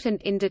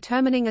important in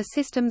determining a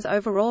system's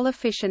overall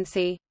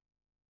efficiency.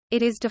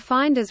 It is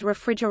defined as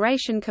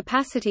refrigeration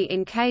capacity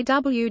in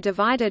kW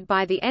divided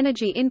by the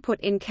energy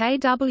input in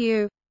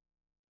kW.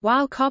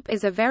 While COP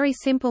is a very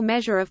simple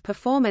measure of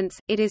performance,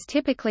 it is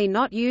typically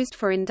not used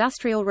for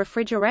industrial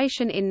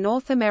refrigeration in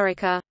North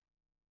America.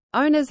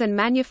 Owners and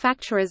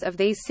manufacturers of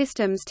these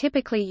systems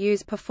typically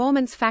use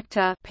performance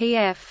factor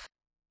 (PF).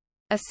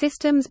 A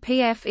system's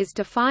PF is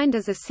defined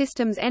as a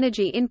system's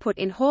energy input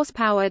in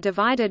horsepower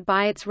divided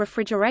by its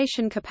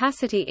refrigeration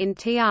capacity in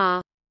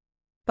TR.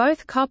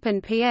 Both COP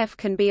and PF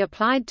can be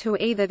applied to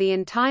either the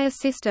entire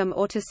system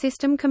or to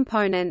system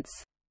components.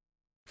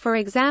 For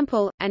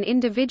example, an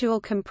individual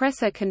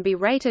compressor can be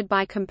rated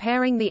by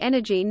comparing the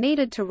energy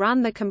needed to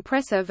run the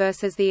compressor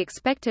versus the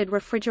expected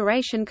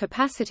refrigeration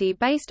capacity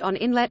based on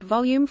inlet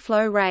volume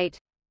flow rate.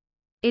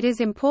 It is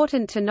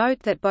important to note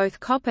that both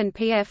COP and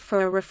PF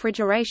for a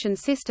refrigeration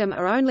system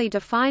are only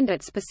defined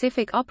at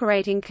specific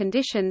operating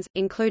conditions,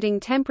 including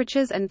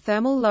temperatures and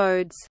thermal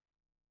loads.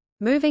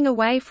 Moving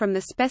away from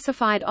the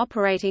specified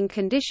operating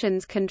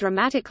conditions can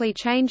dramatically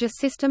change a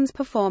system's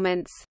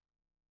performance.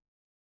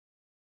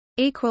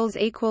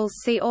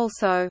 See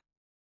also